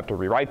device, you have to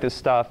rewrite this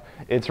stuff.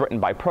 It's written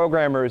by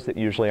programmers that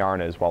usually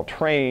aren't as well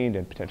trained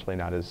and potentially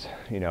not as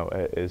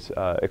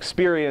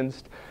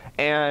experienced.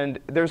 And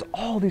there's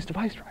all these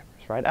device drivers,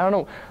 right? I don't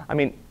know. I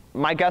mean,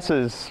 my guess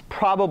is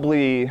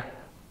probably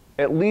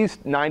at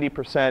least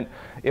 90%,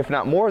 if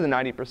not more than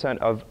 90%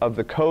 of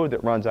the code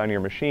that runs on your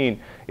machine,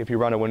 if you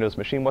run a Windows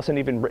machine, wasn't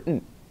even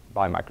written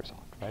by Microsoft,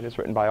 right? It's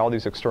written by all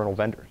these external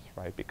vendors,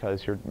 right?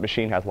 Because your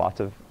machine has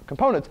lots of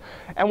components.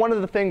 And one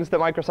of the things that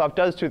Microsoft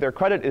does to their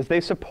credit is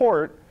they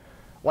support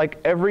like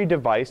every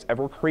device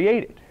ever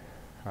created,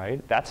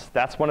 right?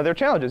 That's one of their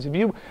challenges.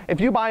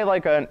 If you buy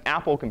like an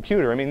Apple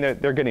computer, I mean,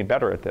 they're getting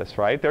better at this,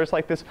 right? There's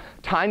like this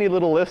tiny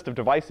little list of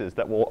devices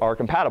that are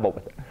compatible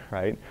with it,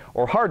 right?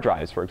 Or hard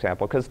drives, for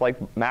example, because like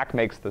Mac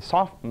makes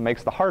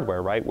the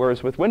hardware, right?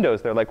 Whereas with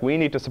Windows, they're like, we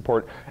need to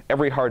support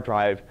every hard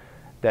drive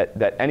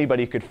that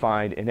anybody could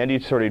find in any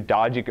sort of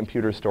dodgy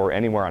computer store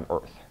anywhere on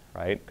Earth,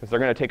 right? Because they're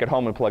going to take it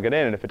home and plug it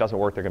in, and if it doesn't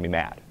work, they're going to be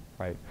mad,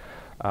 right?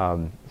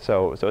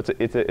 So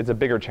it's a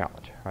bigger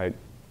challenge, right?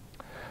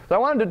 So I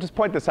wanted to just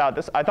point this out.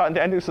 I thought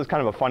this is kind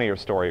of a funny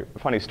story,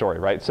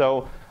 right?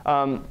 So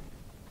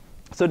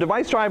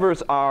device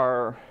drivers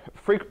are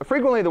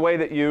frequently the way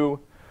that you.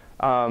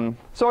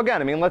 So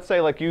again, I mean, let's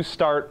say like you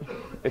start.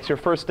 It's your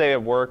first day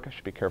of work. I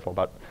should be careful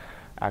about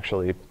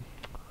actually.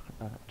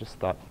 Just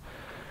thought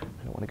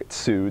I don't want to get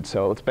sued.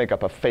 So let's make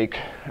up a fake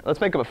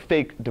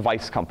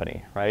device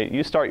company, right?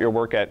 You start your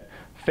work at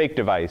Fake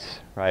Device,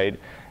 right?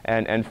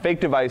 And Fake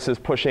Device is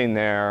pushing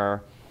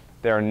their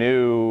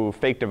new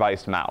Fake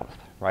Device mouse.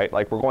 Right?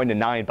 Like we're going to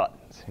 9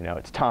 buttons.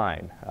 It's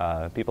time.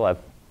 People have,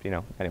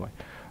 anyway.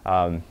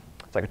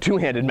 It's like a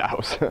 2-handed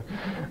mouse. They've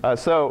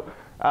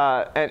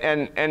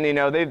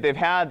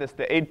had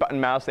the 8-button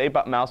mouse. The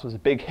 8-button mouse was a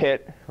big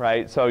hit,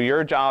 right? So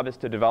your job is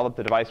to develop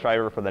the device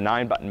driver for the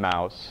 9-button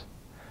mouse.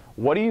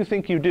 What do you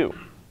think you do?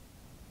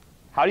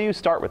 How do you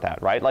start with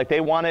that, right? Like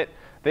they want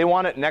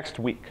it next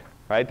week,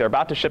 right? They're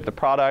about to ship the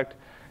product.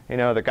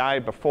 The guy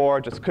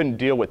before just couldn't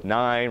deal with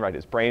 9, right?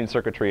 His brain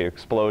circuitry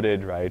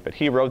exploded, right? But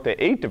he wrote the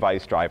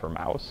 8-device driver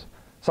mouse.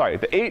 Sorry,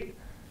 the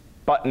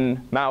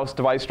 8-button mouse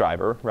device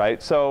driver,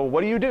 right? So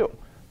what do?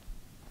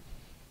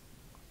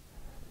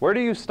 Where do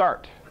you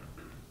start?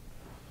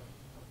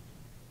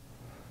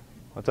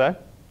 What's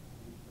that?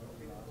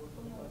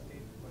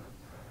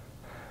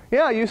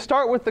 Yeah, you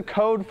start with the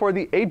code for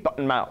the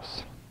 8-button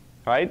mouse,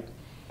 right?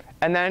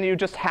 And then you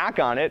just hack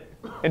on it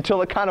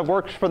until it kind of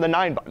works for the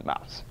 9-button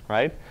mouse,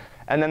 right?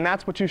 And then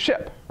that's what you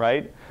ship,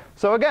 right?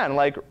 So again,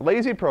 like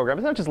lazy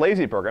programmers, not just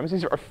lazy programmers,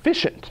 these are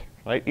efficient,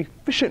 right?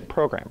 Efficient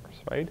programmers,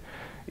 right?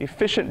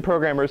 Efficient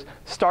programmers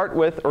start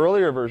with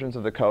earlier versions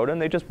of the code,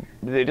 and they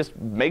just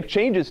make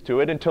changes to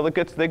it until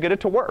they get it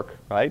to work,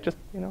 right? Just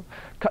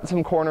cut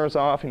some corners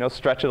off,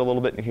 stretch it a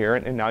little bit in here,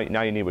 and now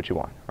you need what you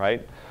want,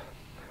 right?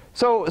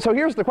 So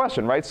here's the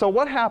question, right? So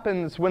what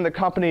happens when the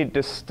company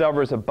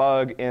discovers a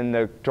bug in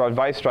the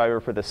device driver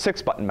for the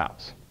 6-button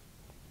mouse?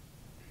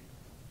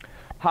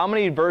 How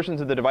many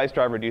versions of the device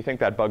driver do you think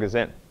that bug is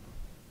in?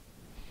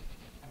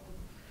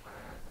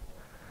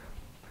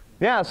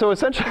 Yeah, so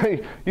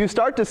essentially, you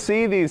start to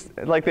see these,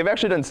 like they've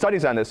actually done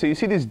studies on this. So you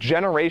see these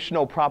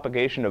generational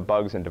propagation of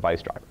bugs in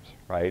device drivers,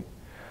 right?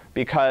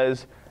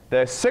 Because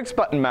the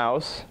 6-button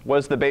mouse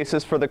was the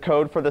basis for the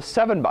code for the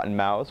 7-button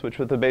mouse, which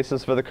was the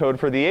basis for the code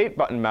for the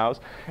 8-button mouse.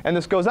 And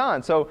this goes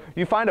on. So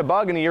you find a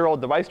bug in a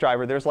year-old device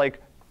driver. There's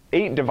like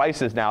 8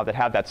 devices now that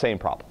have that same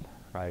problem,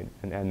 right?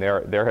 And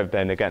there have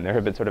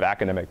been sort of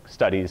academic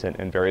studies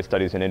and various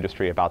studies in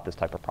industry about this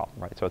type of problem,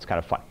 right? So it's kind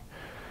of funny.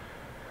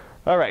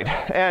 All right,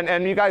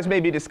 and you guys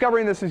may be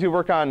discovering this as you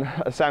work on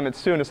assignment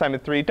soon.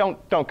 Assignment 3,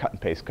 don't cut and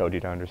paste code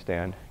you don't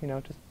understand.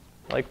 Just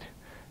like,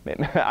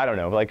 I don't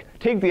know, like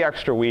take the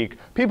extra week.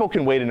 People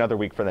can wait another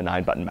week for the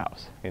 9-button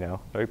mouse.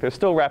 Like they're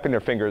still wrapping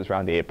their fingers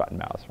around the 8-button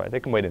mouse, right? They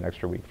can wait an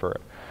extra week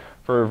for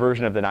a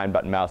version of the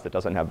 9-button mouse that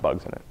doesn't have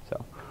bugs in it.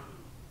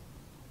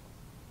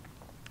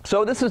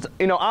 So this is,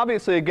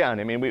 obviously, again,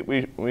 I mean,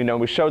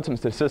 we showed some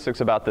statistics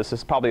about this.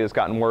 This probably has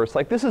gotten worse.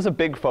 Like, this is a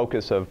big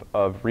focus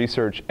of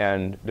research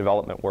and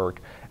development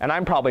work. And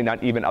I'm probably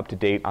not even up to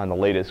date on the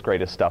latest,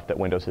 greatest stuff that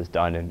Windows has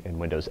done in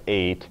Windows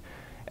 8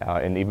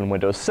 and even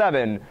Windows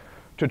 7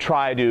 to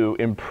try to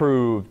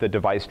improve the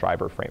device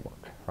driver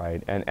framework,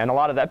 right? And a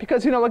lot of that,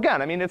 because,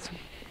 again, I mean,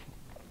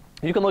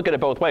 you can look at it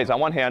both ways. On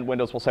one hand,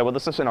 Windows will say, well,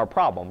 this isn't our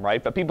problem,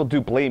 right? But people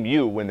do blame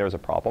you when there's a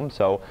problem,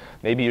 so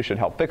maybe you should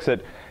help fix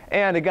it.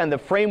 And again, the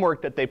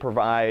framework that they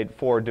provide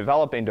for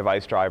developing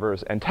device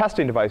drivers and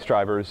testing device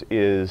drivers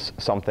is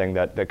something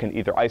that can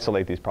either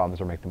isolate these problems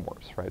or make them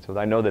worse, right? So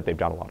I know that they've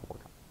done a lot of work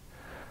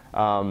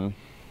on it.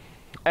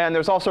 And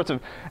there's all sorts of,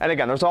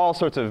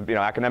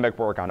 academic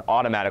work on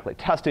automatically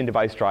testing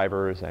device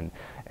drivers and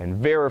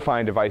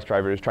verifying device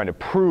drivers, trying to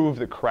prove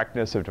the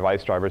correctness of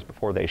device drivers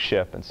before they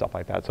ship and stuff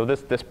like that. So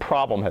this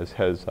problem has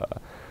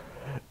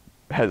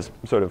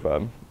sort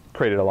of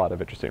created a lot of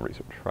interesting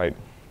research, right?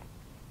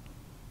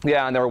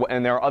 Yeah, and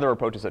there are other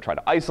approaches that try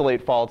to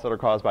isolate faults that are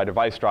caused by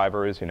device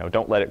drivers.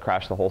 Don't let it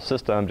crash the whole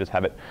system, just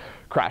have it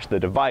crash the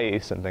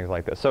device and things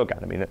like this. So again,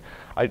 I mean,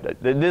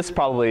 this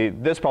probably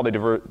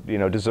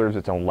deserves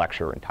its own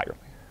lecture entirely,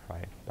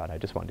 right? But I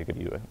just wanted to give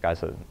you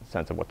guys a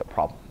sense of what the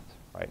problem is,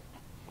 right?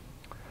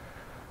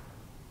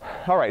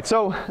 All right,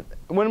 so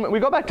when we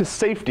go back to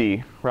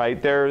safety,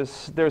 right,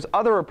 there's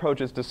other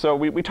approaches to, so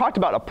we talked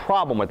about a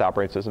problem with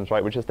operating systems,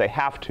 right, which is they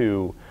have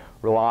to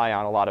rely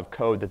on a lot of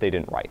code that they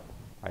didn't write.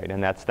 Right?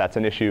 And that's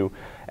an issue.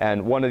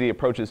 And one of the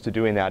approaches to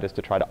doing that is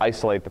to try to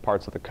isolate the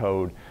parts of the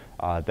code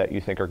that you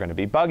think are going to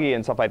be buggy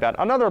and stuff like that.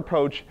 Another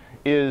approach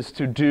is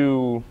to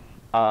do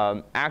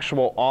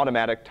actual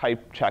automatic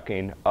type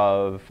checking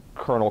of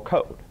kernel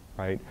code.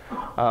 Right?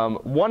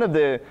 One of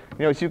the,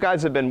 so you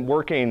guys have been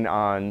working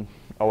on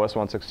OS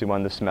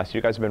 161 this semester.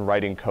 You guys have been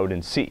writing code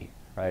in C.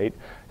 Right?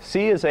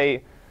 C is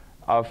a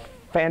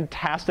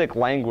fantastic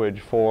language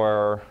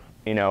for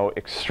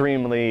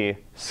extremely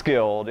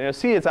skilled.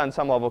 C is on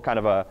some level kind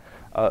of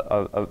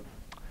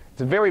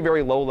it's a very,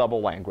 very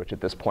low-level language at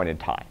this point in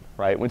time,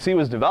 right? When C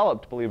was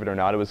developed, believe it or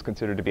not, it was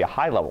considered to be a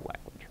high-level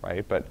language,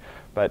 right?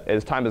 But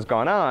as time has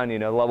gone on,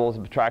 the levels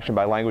of abstraction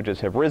by languages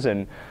have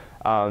risen.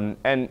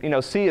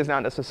 And C is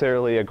not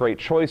necessarily a great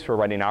choice for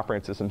writing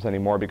operating systems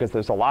anymore because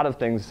there's a lot of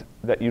things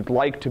that you'd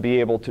like to be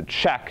able to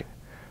check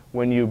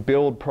when you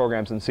build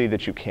programs in C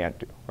that you can't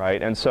do,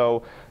 right? And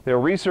so there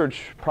are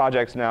research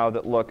projects now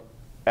that look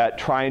at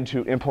trying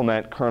to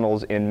implement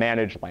kernels in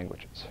managed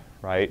languages,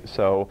 right?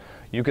 So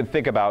you could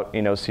think about,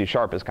 C#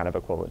 as kind of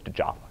equivalent to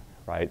Java,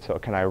 right? So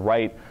can I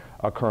write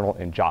a kernel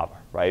in Java,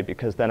 right?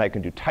 Because then I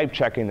can do type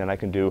checking, then I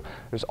can do,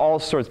 there's all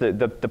sorts,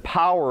 the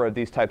power of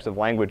these types of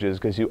languages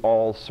gives you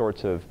all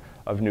sorts of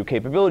new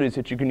capabilities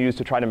that you can use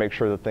to try to make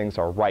sure that things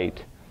are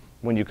right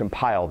when you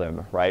compile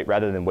them, right?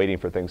 Rather than waiting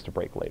for things to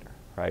break later,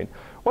 right?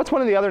 What's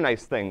one of the other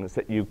nice things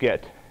that you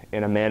get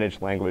in a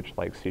managed language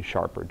like C#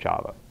 or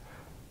Java?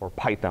 Or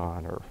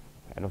Python, or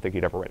I don't think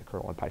you'd ever write a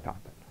kernel in Python,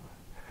 but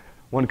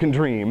one can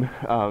dream.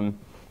 I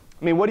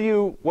mean,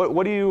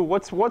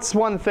 what's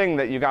one thing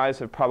that you guys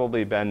have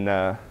probably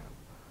been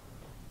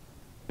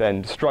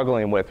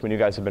struggling with when you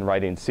guys have been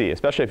writing C,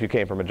 especially if you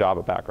came from a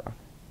Java background?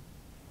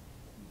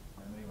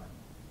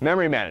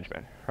 Memory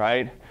management,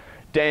 right?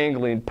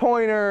 Dangling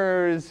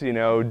pointers,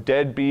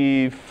 dead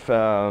beef,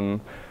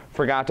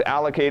 forgot to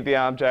allocate the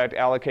object,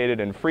 allocated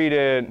and freed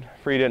it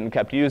and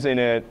kept using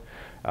it.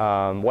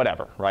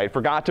 whatever, right?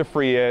 Forgot to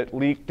free it,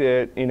 leaked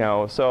it,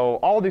 so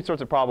all these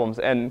sorts of problems.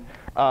 And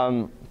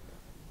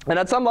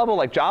at some level,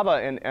 like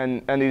Java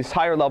and these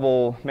higher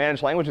level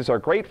managed languages are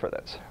great for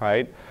this,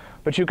 right?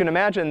 But you can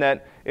imagine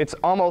that it's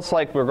almost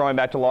like we're going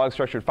back to log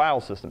structured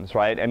file systems,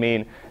 right? I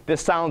mean, this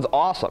sounds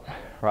awesome,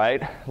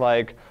 right?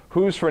 Like,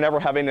 who's for never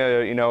having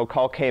to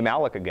call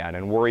kmalloc again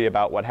and worry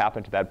about what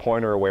happened to that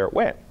pointer or where it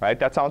went, right?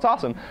 That sounds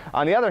awesome.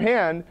 On the other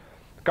hand,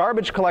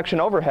 garbage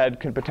collection overhead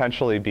could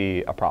potentially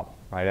be a problem,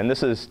 right? And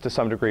this is, to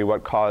some degree,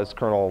 what caused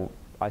kernel,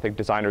 I think,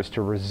 designers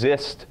to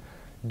resist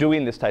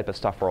doing this type of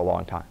stuff for a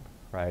long time,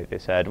 right? They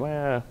said,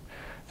 well,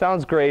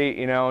 sounds great,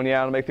 and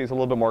yeah, it'll make things a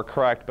little bit more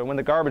correct, but when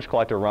the garbage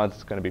collector runs,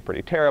 it's going to be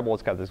pretty terrible.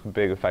 It's got this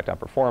big effect on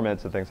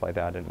performance and things like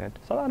that. And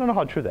so I don't know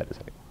how true that is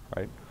anymore,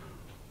 right?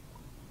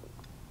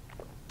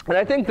 And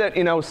I think that,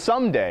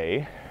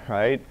 someday,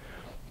 right,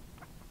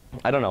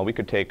 I don't know, we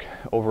could take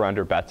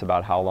over-under bets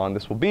about how long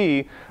this will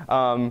be.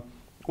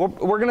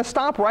 We're going to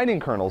stop writing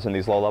kernels in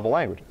these low-level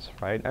languages,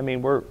 right? I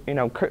mean,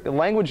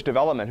 language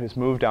development has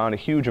moved on a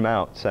huge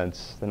amount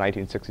since the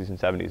 1960s and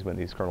 70s when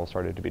these kernels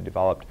started to be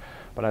developed.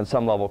 But on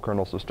some level,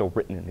 kernels are still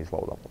written in these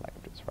low-level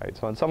languages, right?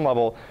 So on some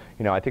level,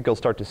 I think you'll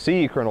start to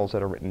see kernels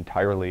that are written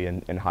entirely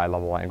in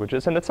high-level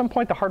languages. And at some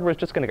point, the hardware is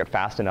just going to get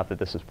fast enough that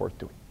this is worth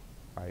doing,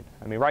 right?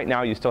 I mean, right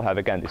now, you still have,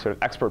 again, these sort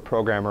of expert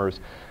programmers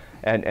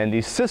and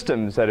these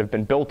systems that have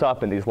been built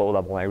up in these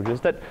low-level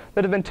languages that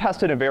have been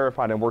tested and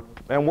verified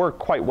and work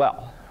quite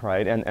well,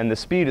 right? And the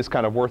speed is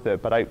kind of worth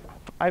it. But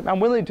I'm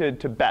willing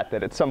to bet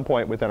that at some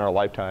point within our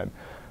lifetime,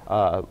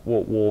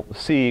 we'll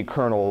see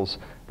kernels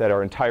that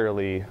are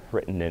entirely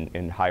written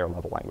in higher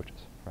level languages,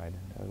 right?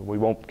 We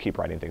won't keep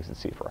writing things in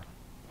C forever.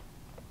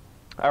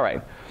 All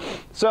right,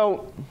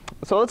 so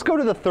let's go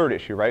to the third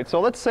issue, right?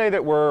 So let's say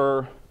that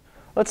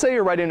let's say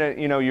you're writing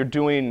you're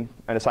doing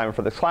an assignment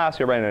for this class,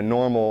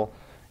 you're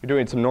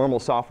doing some normal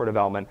software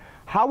development.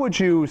 How would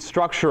you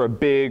structure a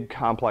big,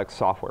 complex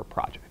software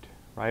project,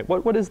 right?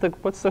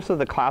 What's sort of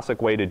the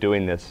classic way to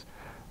doing this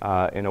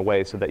in a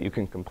way so that you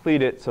can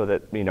complete it, so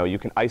that you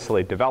can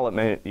isolate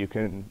development, you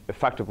can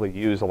effectively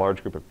use a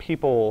large group of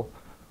people?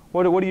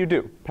 What do you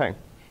do, Peng?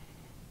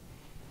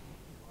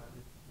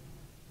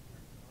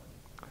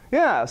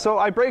 Yeah, so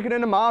I break it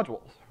into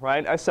modules,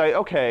 right? I say,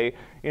 okay,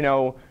 these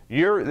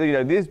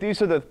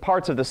are the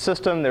parts of the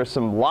system. There's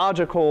some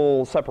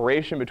logical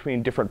separation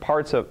between different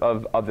parts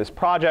of this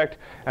project,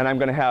 and I'm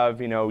going to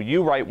have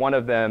you write one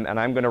of them, and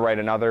I'm going to write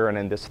another, and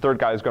then this third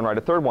guy is going to write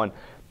a third one.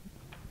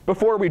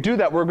 Before we do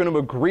that, we're going to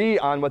agree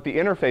on what the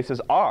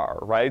interfaces are,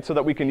 right? So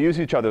that we can use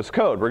each other's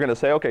code. We're going to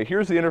say, okay,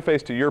 here's the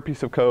interface to your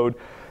piece of code.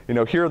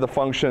 Here are the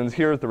functions.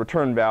 Here's the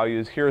return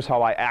values. Here's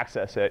how I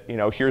access it.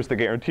 Here's the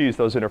guarantees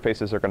those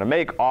interfaces are going to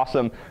make.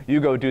 Awesome. You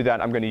go do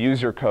that. I'm going to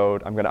use your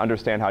code. I'm going to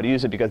understand how to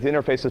use it because the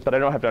interfaces, but I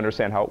don't have to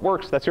understand how it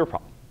works. That's your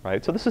problem,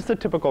 right? So this is the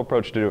typical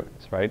approach to doing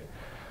this, right?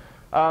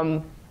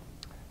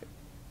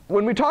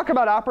 When we talk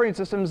about operating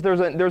systems,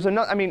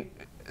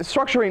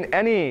 structuring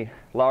any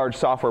large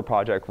software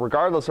project,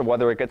 regardless of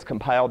whether it gets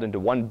compiled into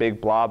one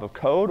big blob of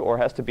code or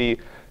has to be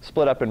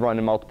split up and run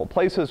in multiple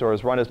places or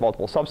is run as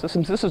multiple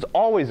subsystems, this is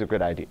always a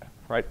good idea,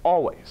 right?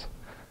 Always.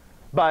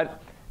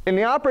 But in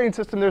the operating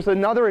system, there's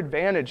another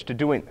advantage to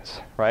doing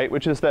this, right?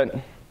 Which is that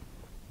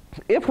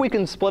if we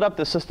can split up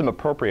the system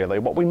appropriately,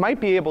 what we might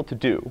be able to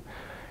do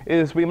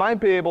is we might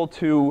be able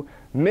to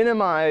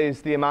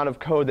minimize the amount of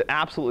code that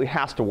absolutely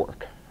has to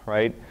work,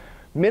 right?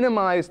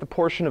 Minimize the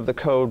portion of the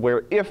code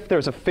where if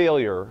there's a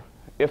failure,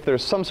 if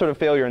there's some sort of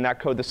failure in that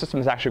code, the system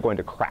is actually going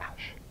to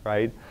crash,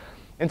 right?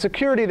 In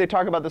security, they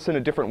talk about this in a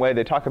different way.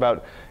 They talk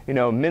about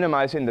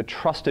minimizing the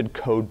trusted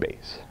code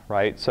base,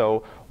 right?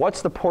 So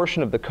what's the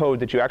portion of the code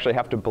that you actually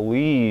have to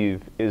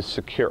believe is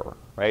secure,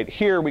 right?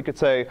 Here we could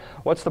say,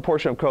 what's the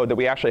portion of code that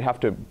we actually have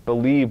to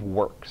believe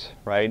works,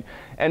 right?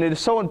 And it is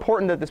so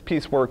important that this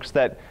piece works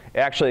that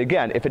actually,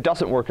 again, if it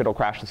doesn't work, it'll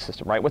crash the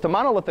system, right? With a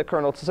monolithic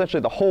kernel, it's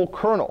essentially the whole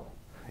kernel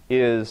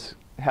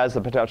has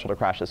the potential to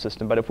crash the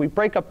system. But if we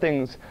break up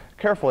things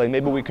carefully,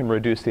 maybe we can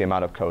reduce the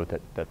amount of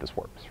code that this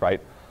works, right?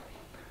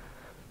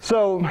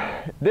 So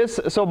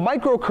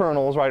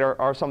microkernels, right,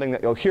 are something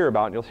that you'll hear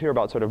about. You'll hear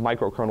about sort of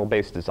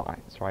microkernel-based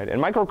designs, right?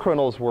 And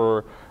microkernels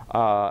were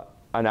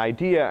an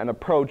idea, an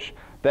approach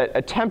that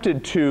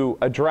attempted to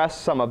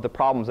address some of the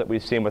problems that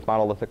we've seen with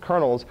monolithic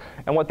kernels.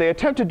 And what they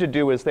attempted to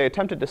do is they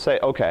attempted to say,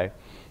 okay,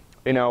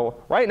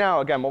 right now,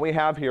 again, what we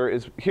have here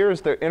is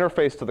here's the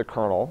interface to the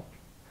kernel.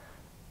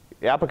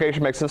 The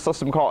application makes a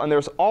system call, and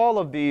there's all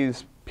of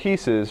these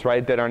pieces,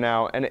 right, that are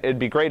now, and it'd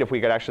be great if we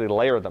could actually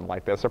layer them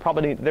like this.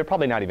 They're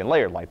probably not even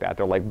layered like that.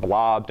 They're like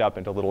blobbed up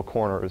into little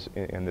corners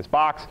in this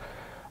box.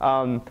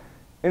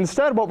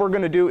 Instead, what we're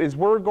going to do is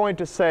we're going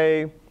to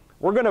say,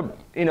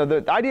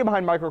 the idea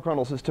behind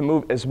microkernels is to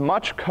move as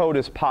much code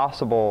as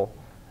possible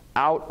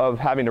out of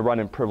having to run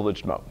in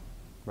privileged mode,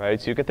 right?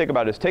 So you can think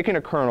about it as taking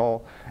a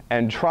kernel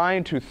and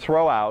trying to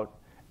throw out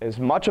as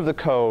much of the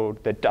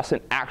code that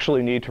doesn't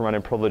actually need to run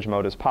in privileged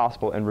mode as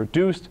possible and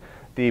reduce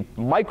the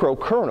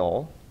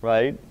microkernel,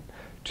 right,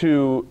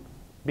 to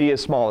be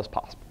as small as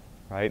possible,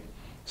 right?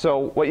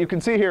 So what you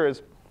can see here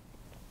is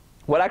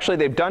what actually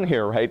they've done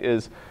here, right,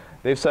 is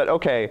they've said,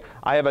 okay,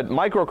 I have a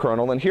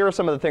microkernel, and here are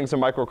some of the things a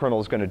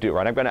microkernel is going to do,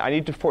 right?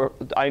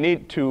 I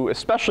need to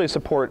especially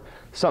support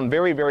some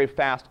very, very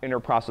fast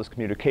inter-process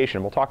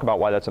communication. We'll talk about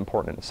why that's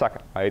important in a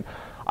second, right?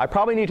 I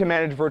probably need to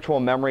manage virtual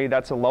memory.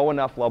 That's a low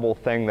enough level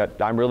thing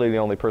that I'm really the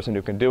only person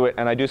who can do it,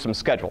 and I do some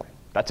scheduling.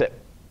 That's it.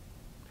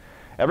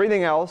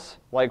 Everything else,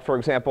 like, for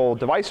example,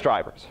 device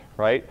drivers,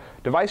 right?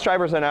 Device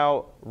drivers are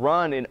now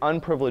run in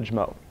unprivileged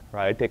mode,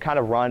 right? They kind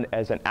of run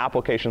as an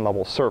application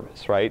level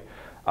service, right?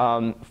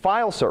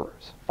 File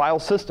servers, file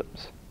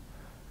systems,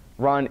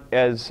 run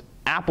as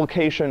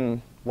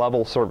application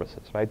level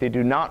services, right? They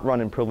do not run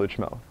in privileged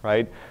mode,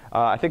 right?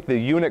 I think the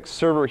Unix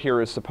server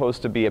here is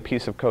supposed to be a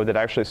piece of code that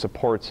actually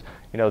supports,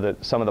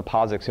 some of the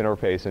POSIX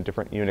interface and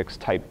different Unix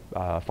type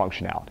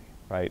functionality,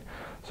 right?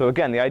 So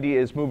again, the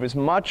idea is move as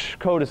much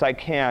code as I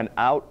can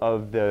out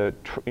of the,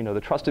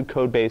 the trusted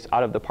code base,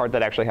 out of the part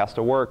that actually has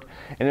to work,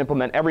 and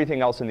implement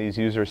everything else in these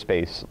user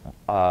space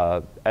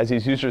as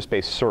these user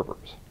space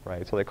servers,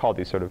 right? So they call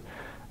these sort of,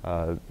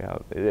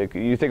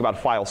 you think about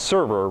file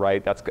server,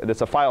 right?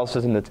 That's a file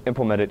system that's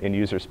implemented in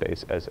user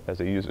space as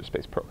a user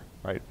space program,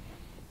 right?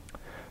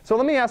 So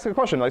let me ask a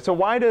question, like, so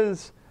why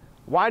does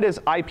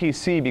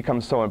IPC become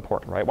so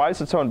important, right? Why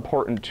is it so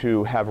important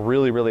to have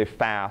really, really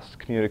fast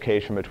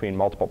communication between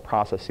multiple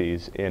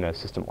processes in a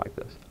system like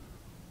this?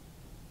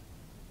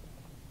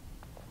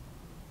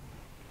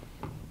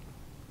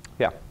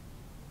 Yeah?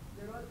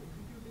 They are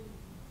executing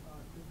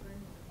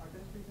different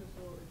address spaces,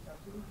 so it's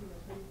absolutely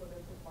necessary for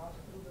them to pass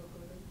through the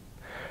kernel.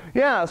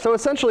 Yeah, so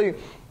essentially,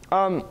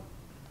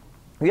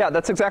 yeah,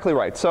 that's exactly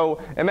right.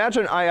 So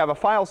imagine I have a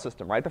file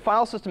system, right? The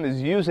file system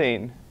is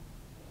using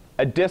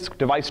a disk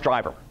device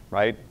driver,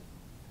 right?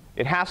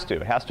 It has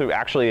to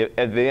actually,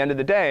 at the end of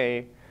the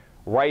day,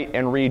 write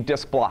and read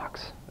disk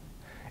blocks.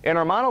 In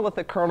our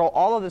monolithic kernel,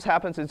 all of this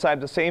happens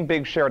inside the same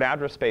big shared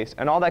address space,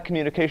 and all that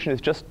communication is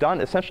just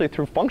done essentially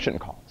through function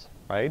calls,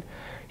 right?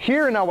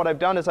 Here now what I've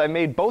done is I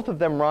made both of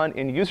them run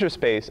in user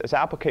space as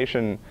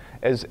application,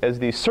 as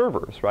these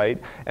servers, right?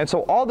 And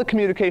so all the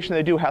communication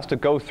they do has to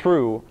go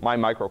through my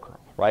microkernel,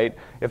 right?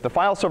 If the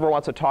file server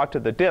wants to talk to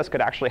the disk,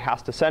 it actually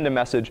has to send a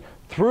message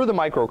through the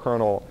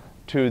microkernel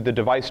to the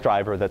device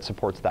driver that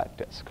supports that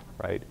disk,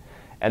 right?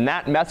 And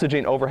that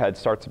messaging overhead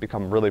starts to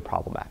become really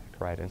problematic,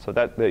 right? And so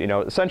that,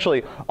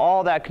 essentially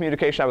all that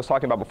communication I was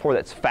talking about before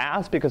that's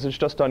fast because it's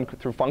just done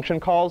through function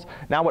calls,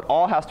 now it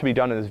all has to be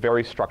done in this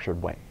very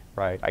structured way,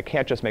 right? I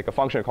can't just make a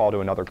function call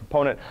to another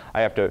component. I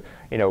have to,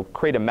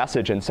 create a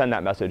message and send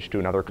that message to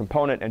another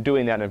component, and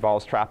doing that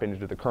involves trapping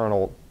into the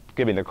kernel,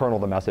 giving the kernel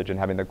the message, and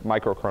having the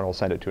microkernel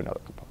send it to another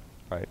component,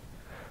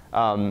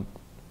 right?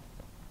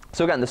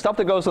 So again, the stuff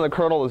that goes in the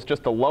kernel is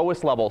just the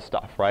lowest level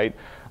stuff, right?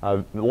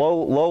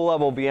 Low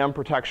level VM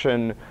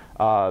protection,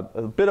 a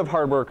bit of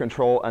hardware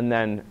control, and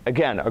then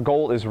again, a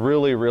goal is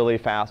really, really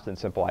fast and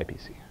simple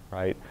IPC,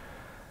 right?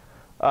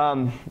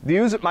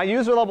 My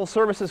user level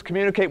services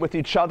communicate with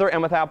each other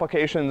and with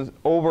applications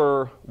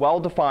over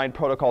well-defined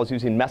protocols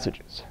using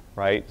messages,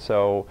 right?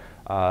 So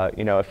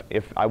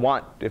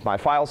if my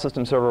file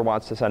system server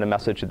wants to send a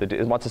message,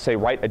 wants to say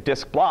write a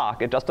disk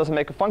block, it just doesn't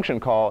make a function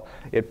call.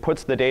 It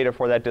puts the data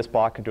for that disk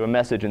block into a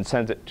message and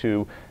sends it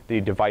to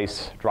the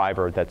device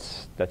driver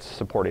that's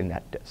supporting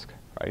that disk,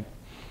 right?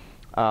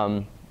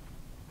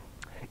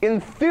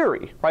 In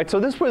theory, right? So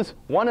this was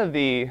one of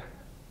the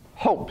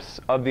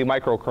hopes of the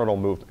microkernel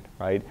movement,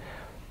 right?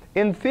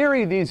 In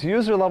theory, these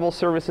user level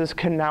services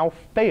can now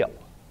fail,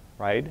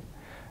 right?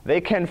 They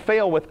can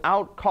fail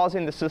without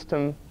causing the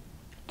system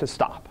to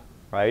stop,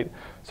 right?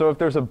 So if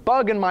there's a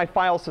bug in my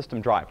file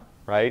system driver,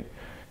 right?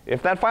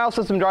 If that file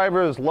system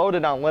driver is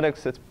loaded on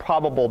Linux, it's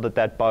probable that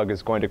that bug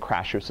is going to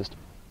crash your system,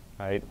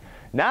 right?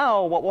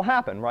 Now what will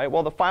happen, right?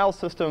 Well, the file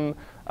system,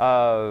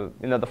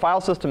 the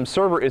file system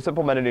server is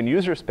implemented in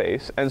user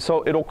space, and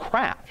so it'll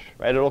crash,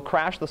 right? It'll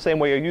crash the same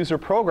way a user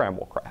program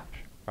will crash,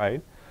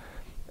 right?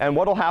 And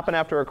what will happen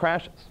after it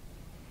crashes?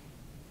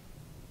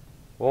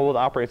 What will the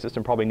operating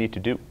system probably need to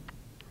do?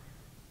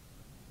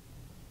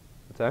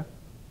 What's that?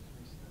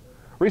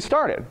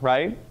 Restart it,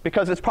 right?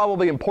 Because it's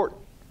probably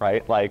important,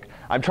 right? Like,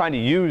 I'm trying to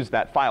use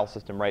that file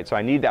system, right? So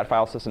I need that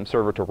file system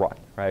server to run,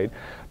 right?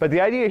 But the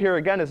idea here,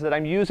 again, is that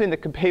I'm using the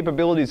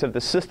capabilities of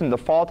the system, the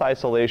fault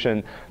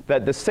isolation,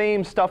 that the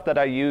same stuff that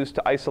I use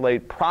to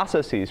isolate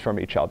processes from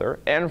each other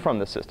and from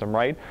the system,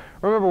 right?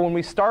 Remember, when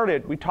we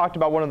started, we talked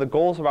about one of the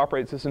goals of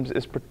operating systems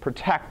is to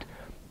protect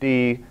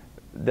the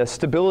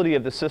stability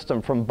of the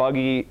system from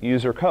buggy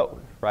user code,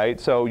 right?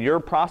 So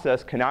your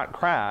process cannot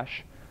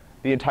crash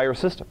the entire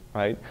system,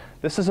 right?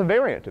 This is a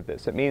variant of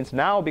this. It means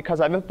now,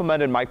 because I've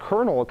implemented my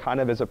kernel kind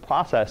of as a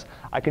process,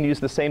 I can use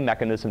the same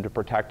mechanism to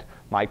protect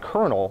my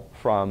kernel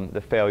from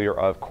the failure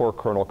of core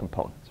kernel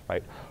components,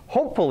 right?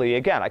 Hopefully,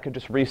 again, I could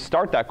just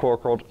restart that core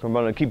kernel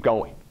component and keep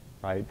going,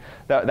 right?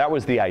 That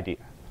was the idea.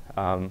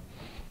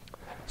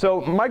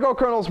 So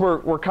microkernels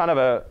were kind of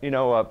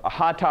a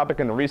hot topic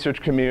in the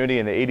research community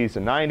in the 80s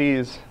and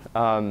 90s.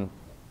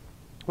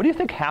 What do you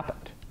think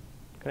happened?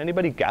 Can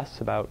anybody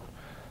guess about?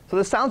 So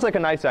this sounds like a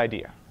nice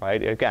idea,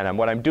 right? Again,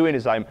 what I'm doing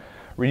is I'm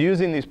we're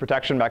using these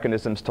protection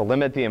mechanisms to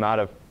limit the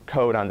amount of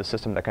code on the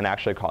system that can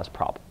actually cause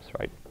problems,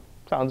 right?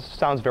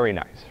 Sounds very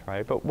nice,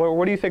 right? But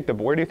where do you think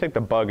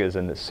the bug is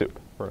in this soup?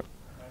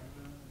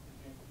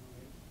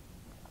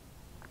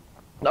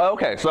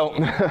 Okay, so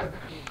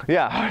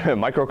yeah,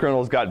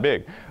 microkernels got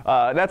big.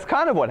 That's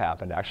kind of what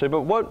happened, actually.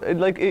 But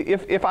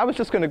if I was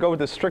just going to go with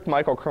the strict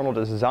microkernel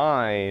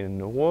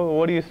design,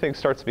 what do you think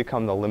starts to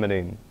become the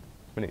limiting?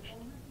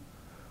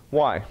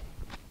 Why?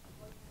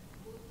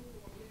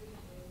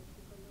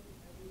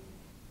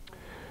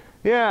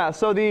 Yeah,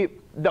 so the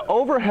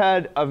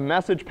overhead of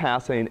message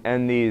passing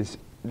and these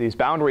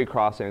boundary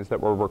crossings that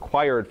were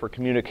required for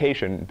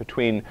communication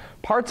between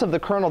parts of the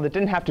kernel that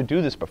didn't have to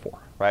do this before,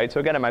 right? So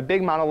again, in my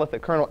big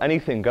monolithic kernel,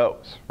 anything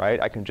goes, right?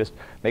 I can just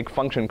make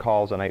function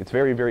calls, and it's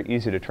very, very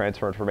easy to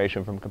transfer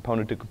information from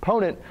component to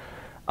component.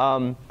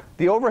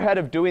 The overhead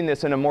of doing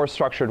this in a more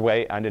structured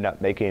way ended up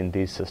making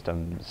these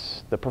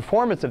systems, the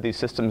performance of these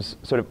systems,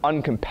 sort of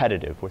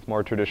uncompetitive with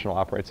more traditional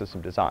operating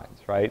system designs,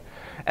 right?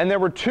 And there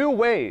were two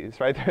ways,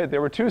 right?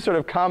 There were two sort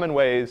of common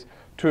ways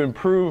to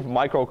improve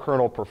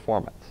microkernel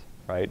performance,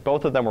 right?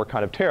 Both of them were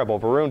kind of terrible.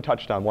 Varun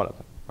touched on one of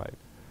them, right?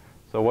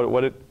 So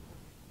what did?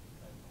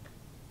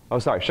 Oh,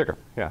 sorry, Shikhar.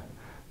 Yeah.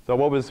 So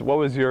what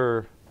was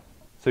your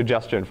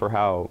suggestion for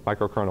how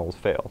microkernels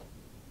failed?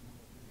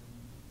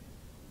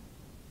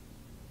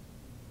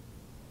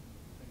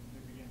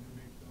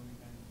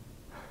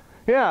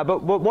 Yeah,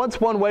 but what's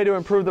one way to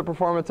improve the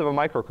performance of a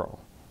microkernel?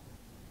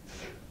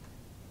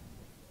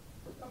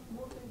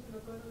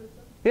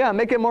 Yeah,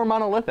 make it more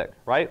monolithic,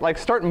 right? Like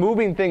start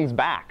moving things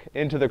back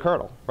into the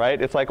kernel, right?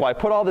 It's like, well, I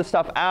put all this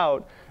stuff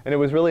out, and it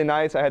was really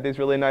nice. I had these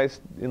really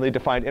nicely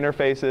defined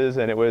interfaces,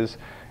 and it was,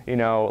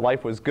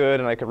 life was good,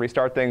 and I could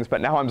restart things,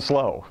 but now I'm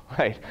slow,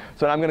 right?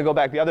 So now I'm going to go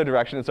back the other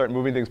direction and start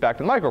moving things back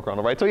to the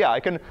microkernel, right? So yeah, I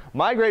can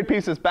migrate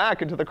pieces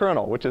back into the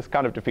kernel, which is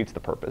kind of defeats the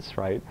purpose,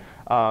 right?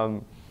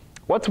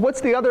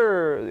 What's the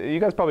other, you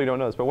guys probably don't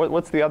know this, but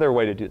what's the other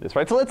way to do this,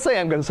 right? So let's say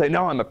I'm going to say,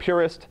 no, I'm a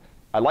purist.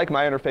 I like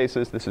my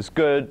interfaces. This is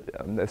good.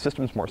 The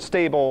system's more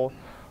stable.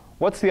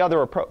 What's the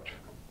other approach?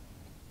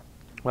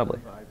 Lovely.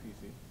 Improve the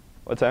IPC.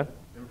 What's that?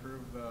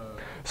 Improve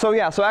the. So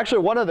yeah, so actually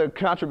one of the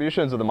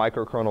contributions of the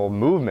microkernel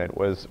movement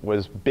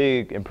was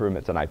big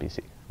improvements in IPC,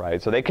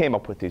 right? So they came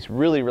up with these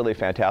really, really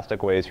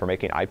fantastic ways for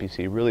making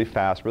IPC really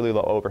fast, really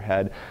low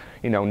overhead,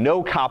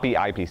 no copy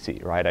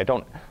IPC, right? I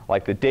don't,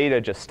 like the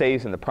data just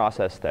stays in the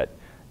process that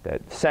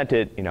sent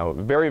it,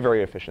 very,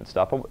 very efficient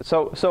stuff.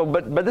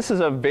 But this is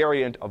a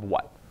variant of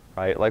what,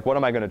 right? Like what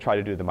am I going to try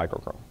to do to the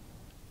microkernel?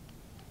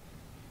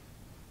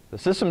 The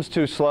system's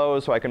too slow,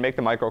 so I can make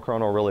the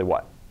microkernel really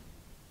what?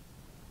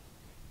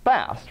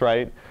 Fast,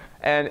 right?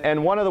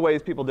 And one of the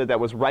ways people did that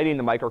was writing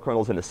the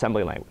microkernels in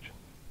assembly language,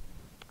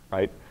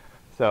 right?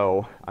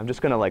 So I'm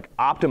just going to like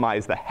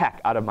optimize the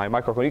heck out of my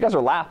microkernel. You guys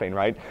are laughing,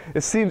 right?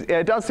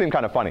 It does seem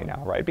kind of funny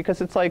now, right?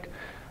 Because it's like,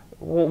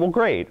 well,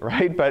 great,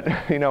 right? But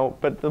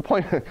but the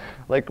point,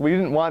 like, we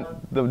didn't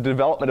want the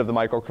development of the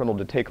microkernel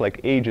to take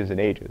like ages and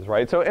ages,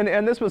 right? So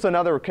and this was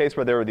another case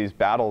where there were these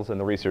battles in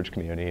the research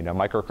community.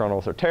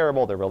 Microkernels are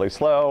terrible, they're really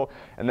slow,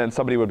 and then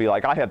somebody would be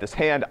like, I have this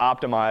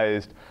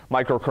hand-optimized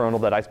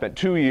microkernel that I spent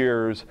 2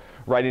 years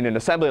writing in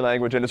assembly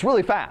language, and it's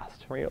really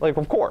fast, right? Like,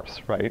 of course,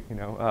 right?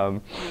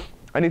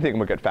 Anything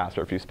would get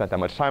faster if you spent that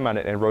much time on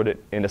it and wrote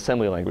it in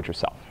assembly language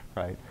yourself,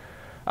 right?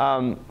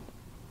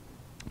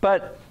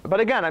 But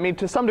again, I mean,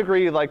 to some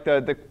degree, like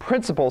the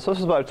principles, so this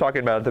is what I was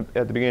talking about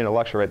at the beginning of the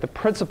lecture, right? The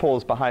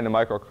principles behind the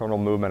microkernel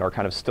movement are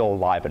kind of still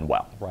alive and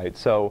well, right?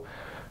 So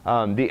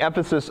the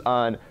emphasis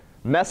on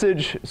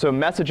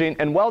messaging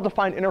and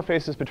well-defined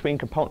interfaces between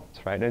components,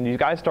 right? And you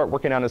guys start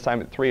working on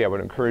assignment 3, I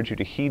would encourage you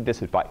to heed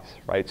this advice,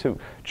 right? So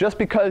just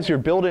because you're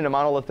building a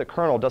monolithic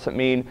kernel doesn't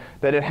mean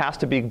that it has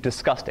to be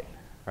disgusting,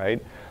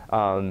 right?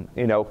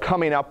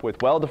 Coming up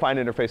with well-defined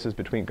interfaces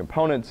between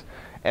components,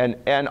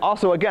 and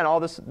also, again, all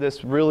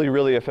this really,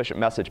 really efficient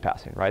message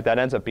passing, right? That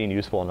ends up being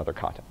useful in other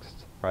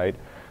contexts, right?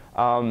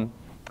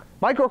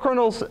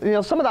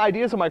 Microkernels, some of the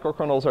ideas of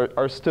microkernels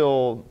are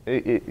still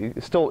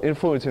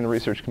influencing the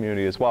research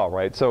community as well,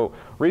 right? So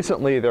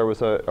recently, there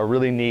was a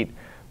really neat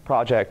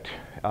project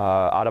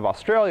out of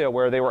Australia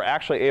where they were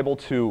actually able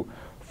to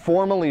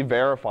formally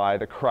verify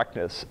the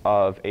correctness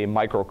of a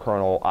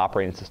microkernel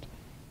operating system,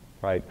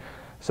 right?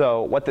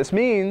 So what this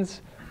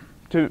means,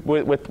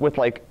 with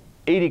like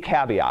 80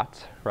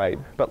 caveats, right?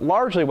 But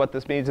largely what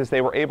this means is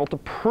they were able to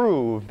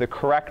prove the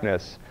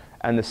correctness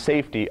and the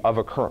safety of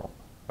a kernel,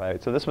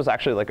 right? So this was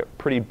actually like a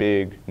pretty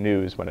big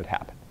news when it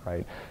happened,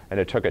 right? And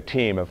it took a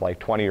team of like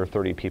 20 or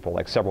 30 people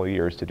like several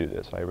years to do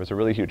this, right? It was a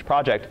really huge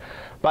project.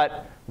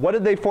 But what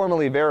did they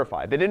formally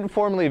verify? They didn't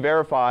formally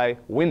verify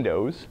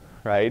Windows,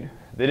 right?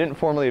 They didn't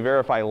formally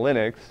verify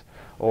Linux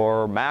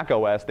or Mac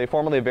OS. They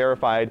formally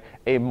verified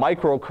a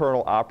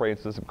microkernel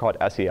operating system called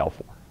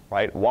SEL4,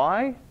 right?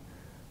 Why?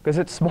 Because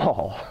it's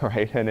small,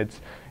 right? And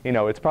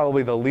it's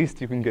probably the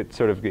least you can get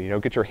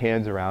get your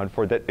hands around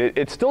for that.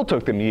 It still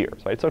took them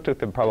years, right? It still took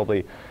them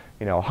probably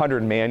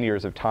 100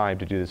 man-years of time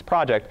to do this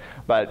project,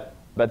 but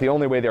the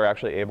only way they were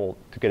actually able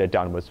to get it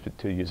done was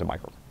to use a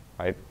microkernel,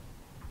 right?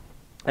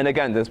 And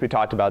again, this we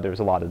talked about, there was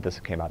a lot of this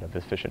that came out of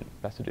efficient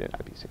messaging in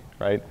IPC,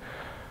 right?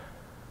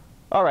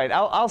 All right,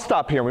 I'll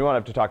stop here. We won't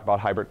have to talk about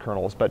hybrid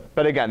kernels, but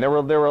again, there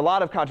were a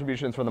lot of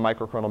contributions from the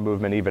microkernel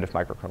movement, even if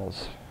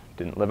microkernels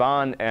didn't live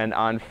on. And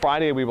on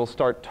Friday, we will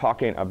start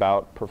talking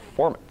about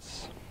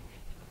performance.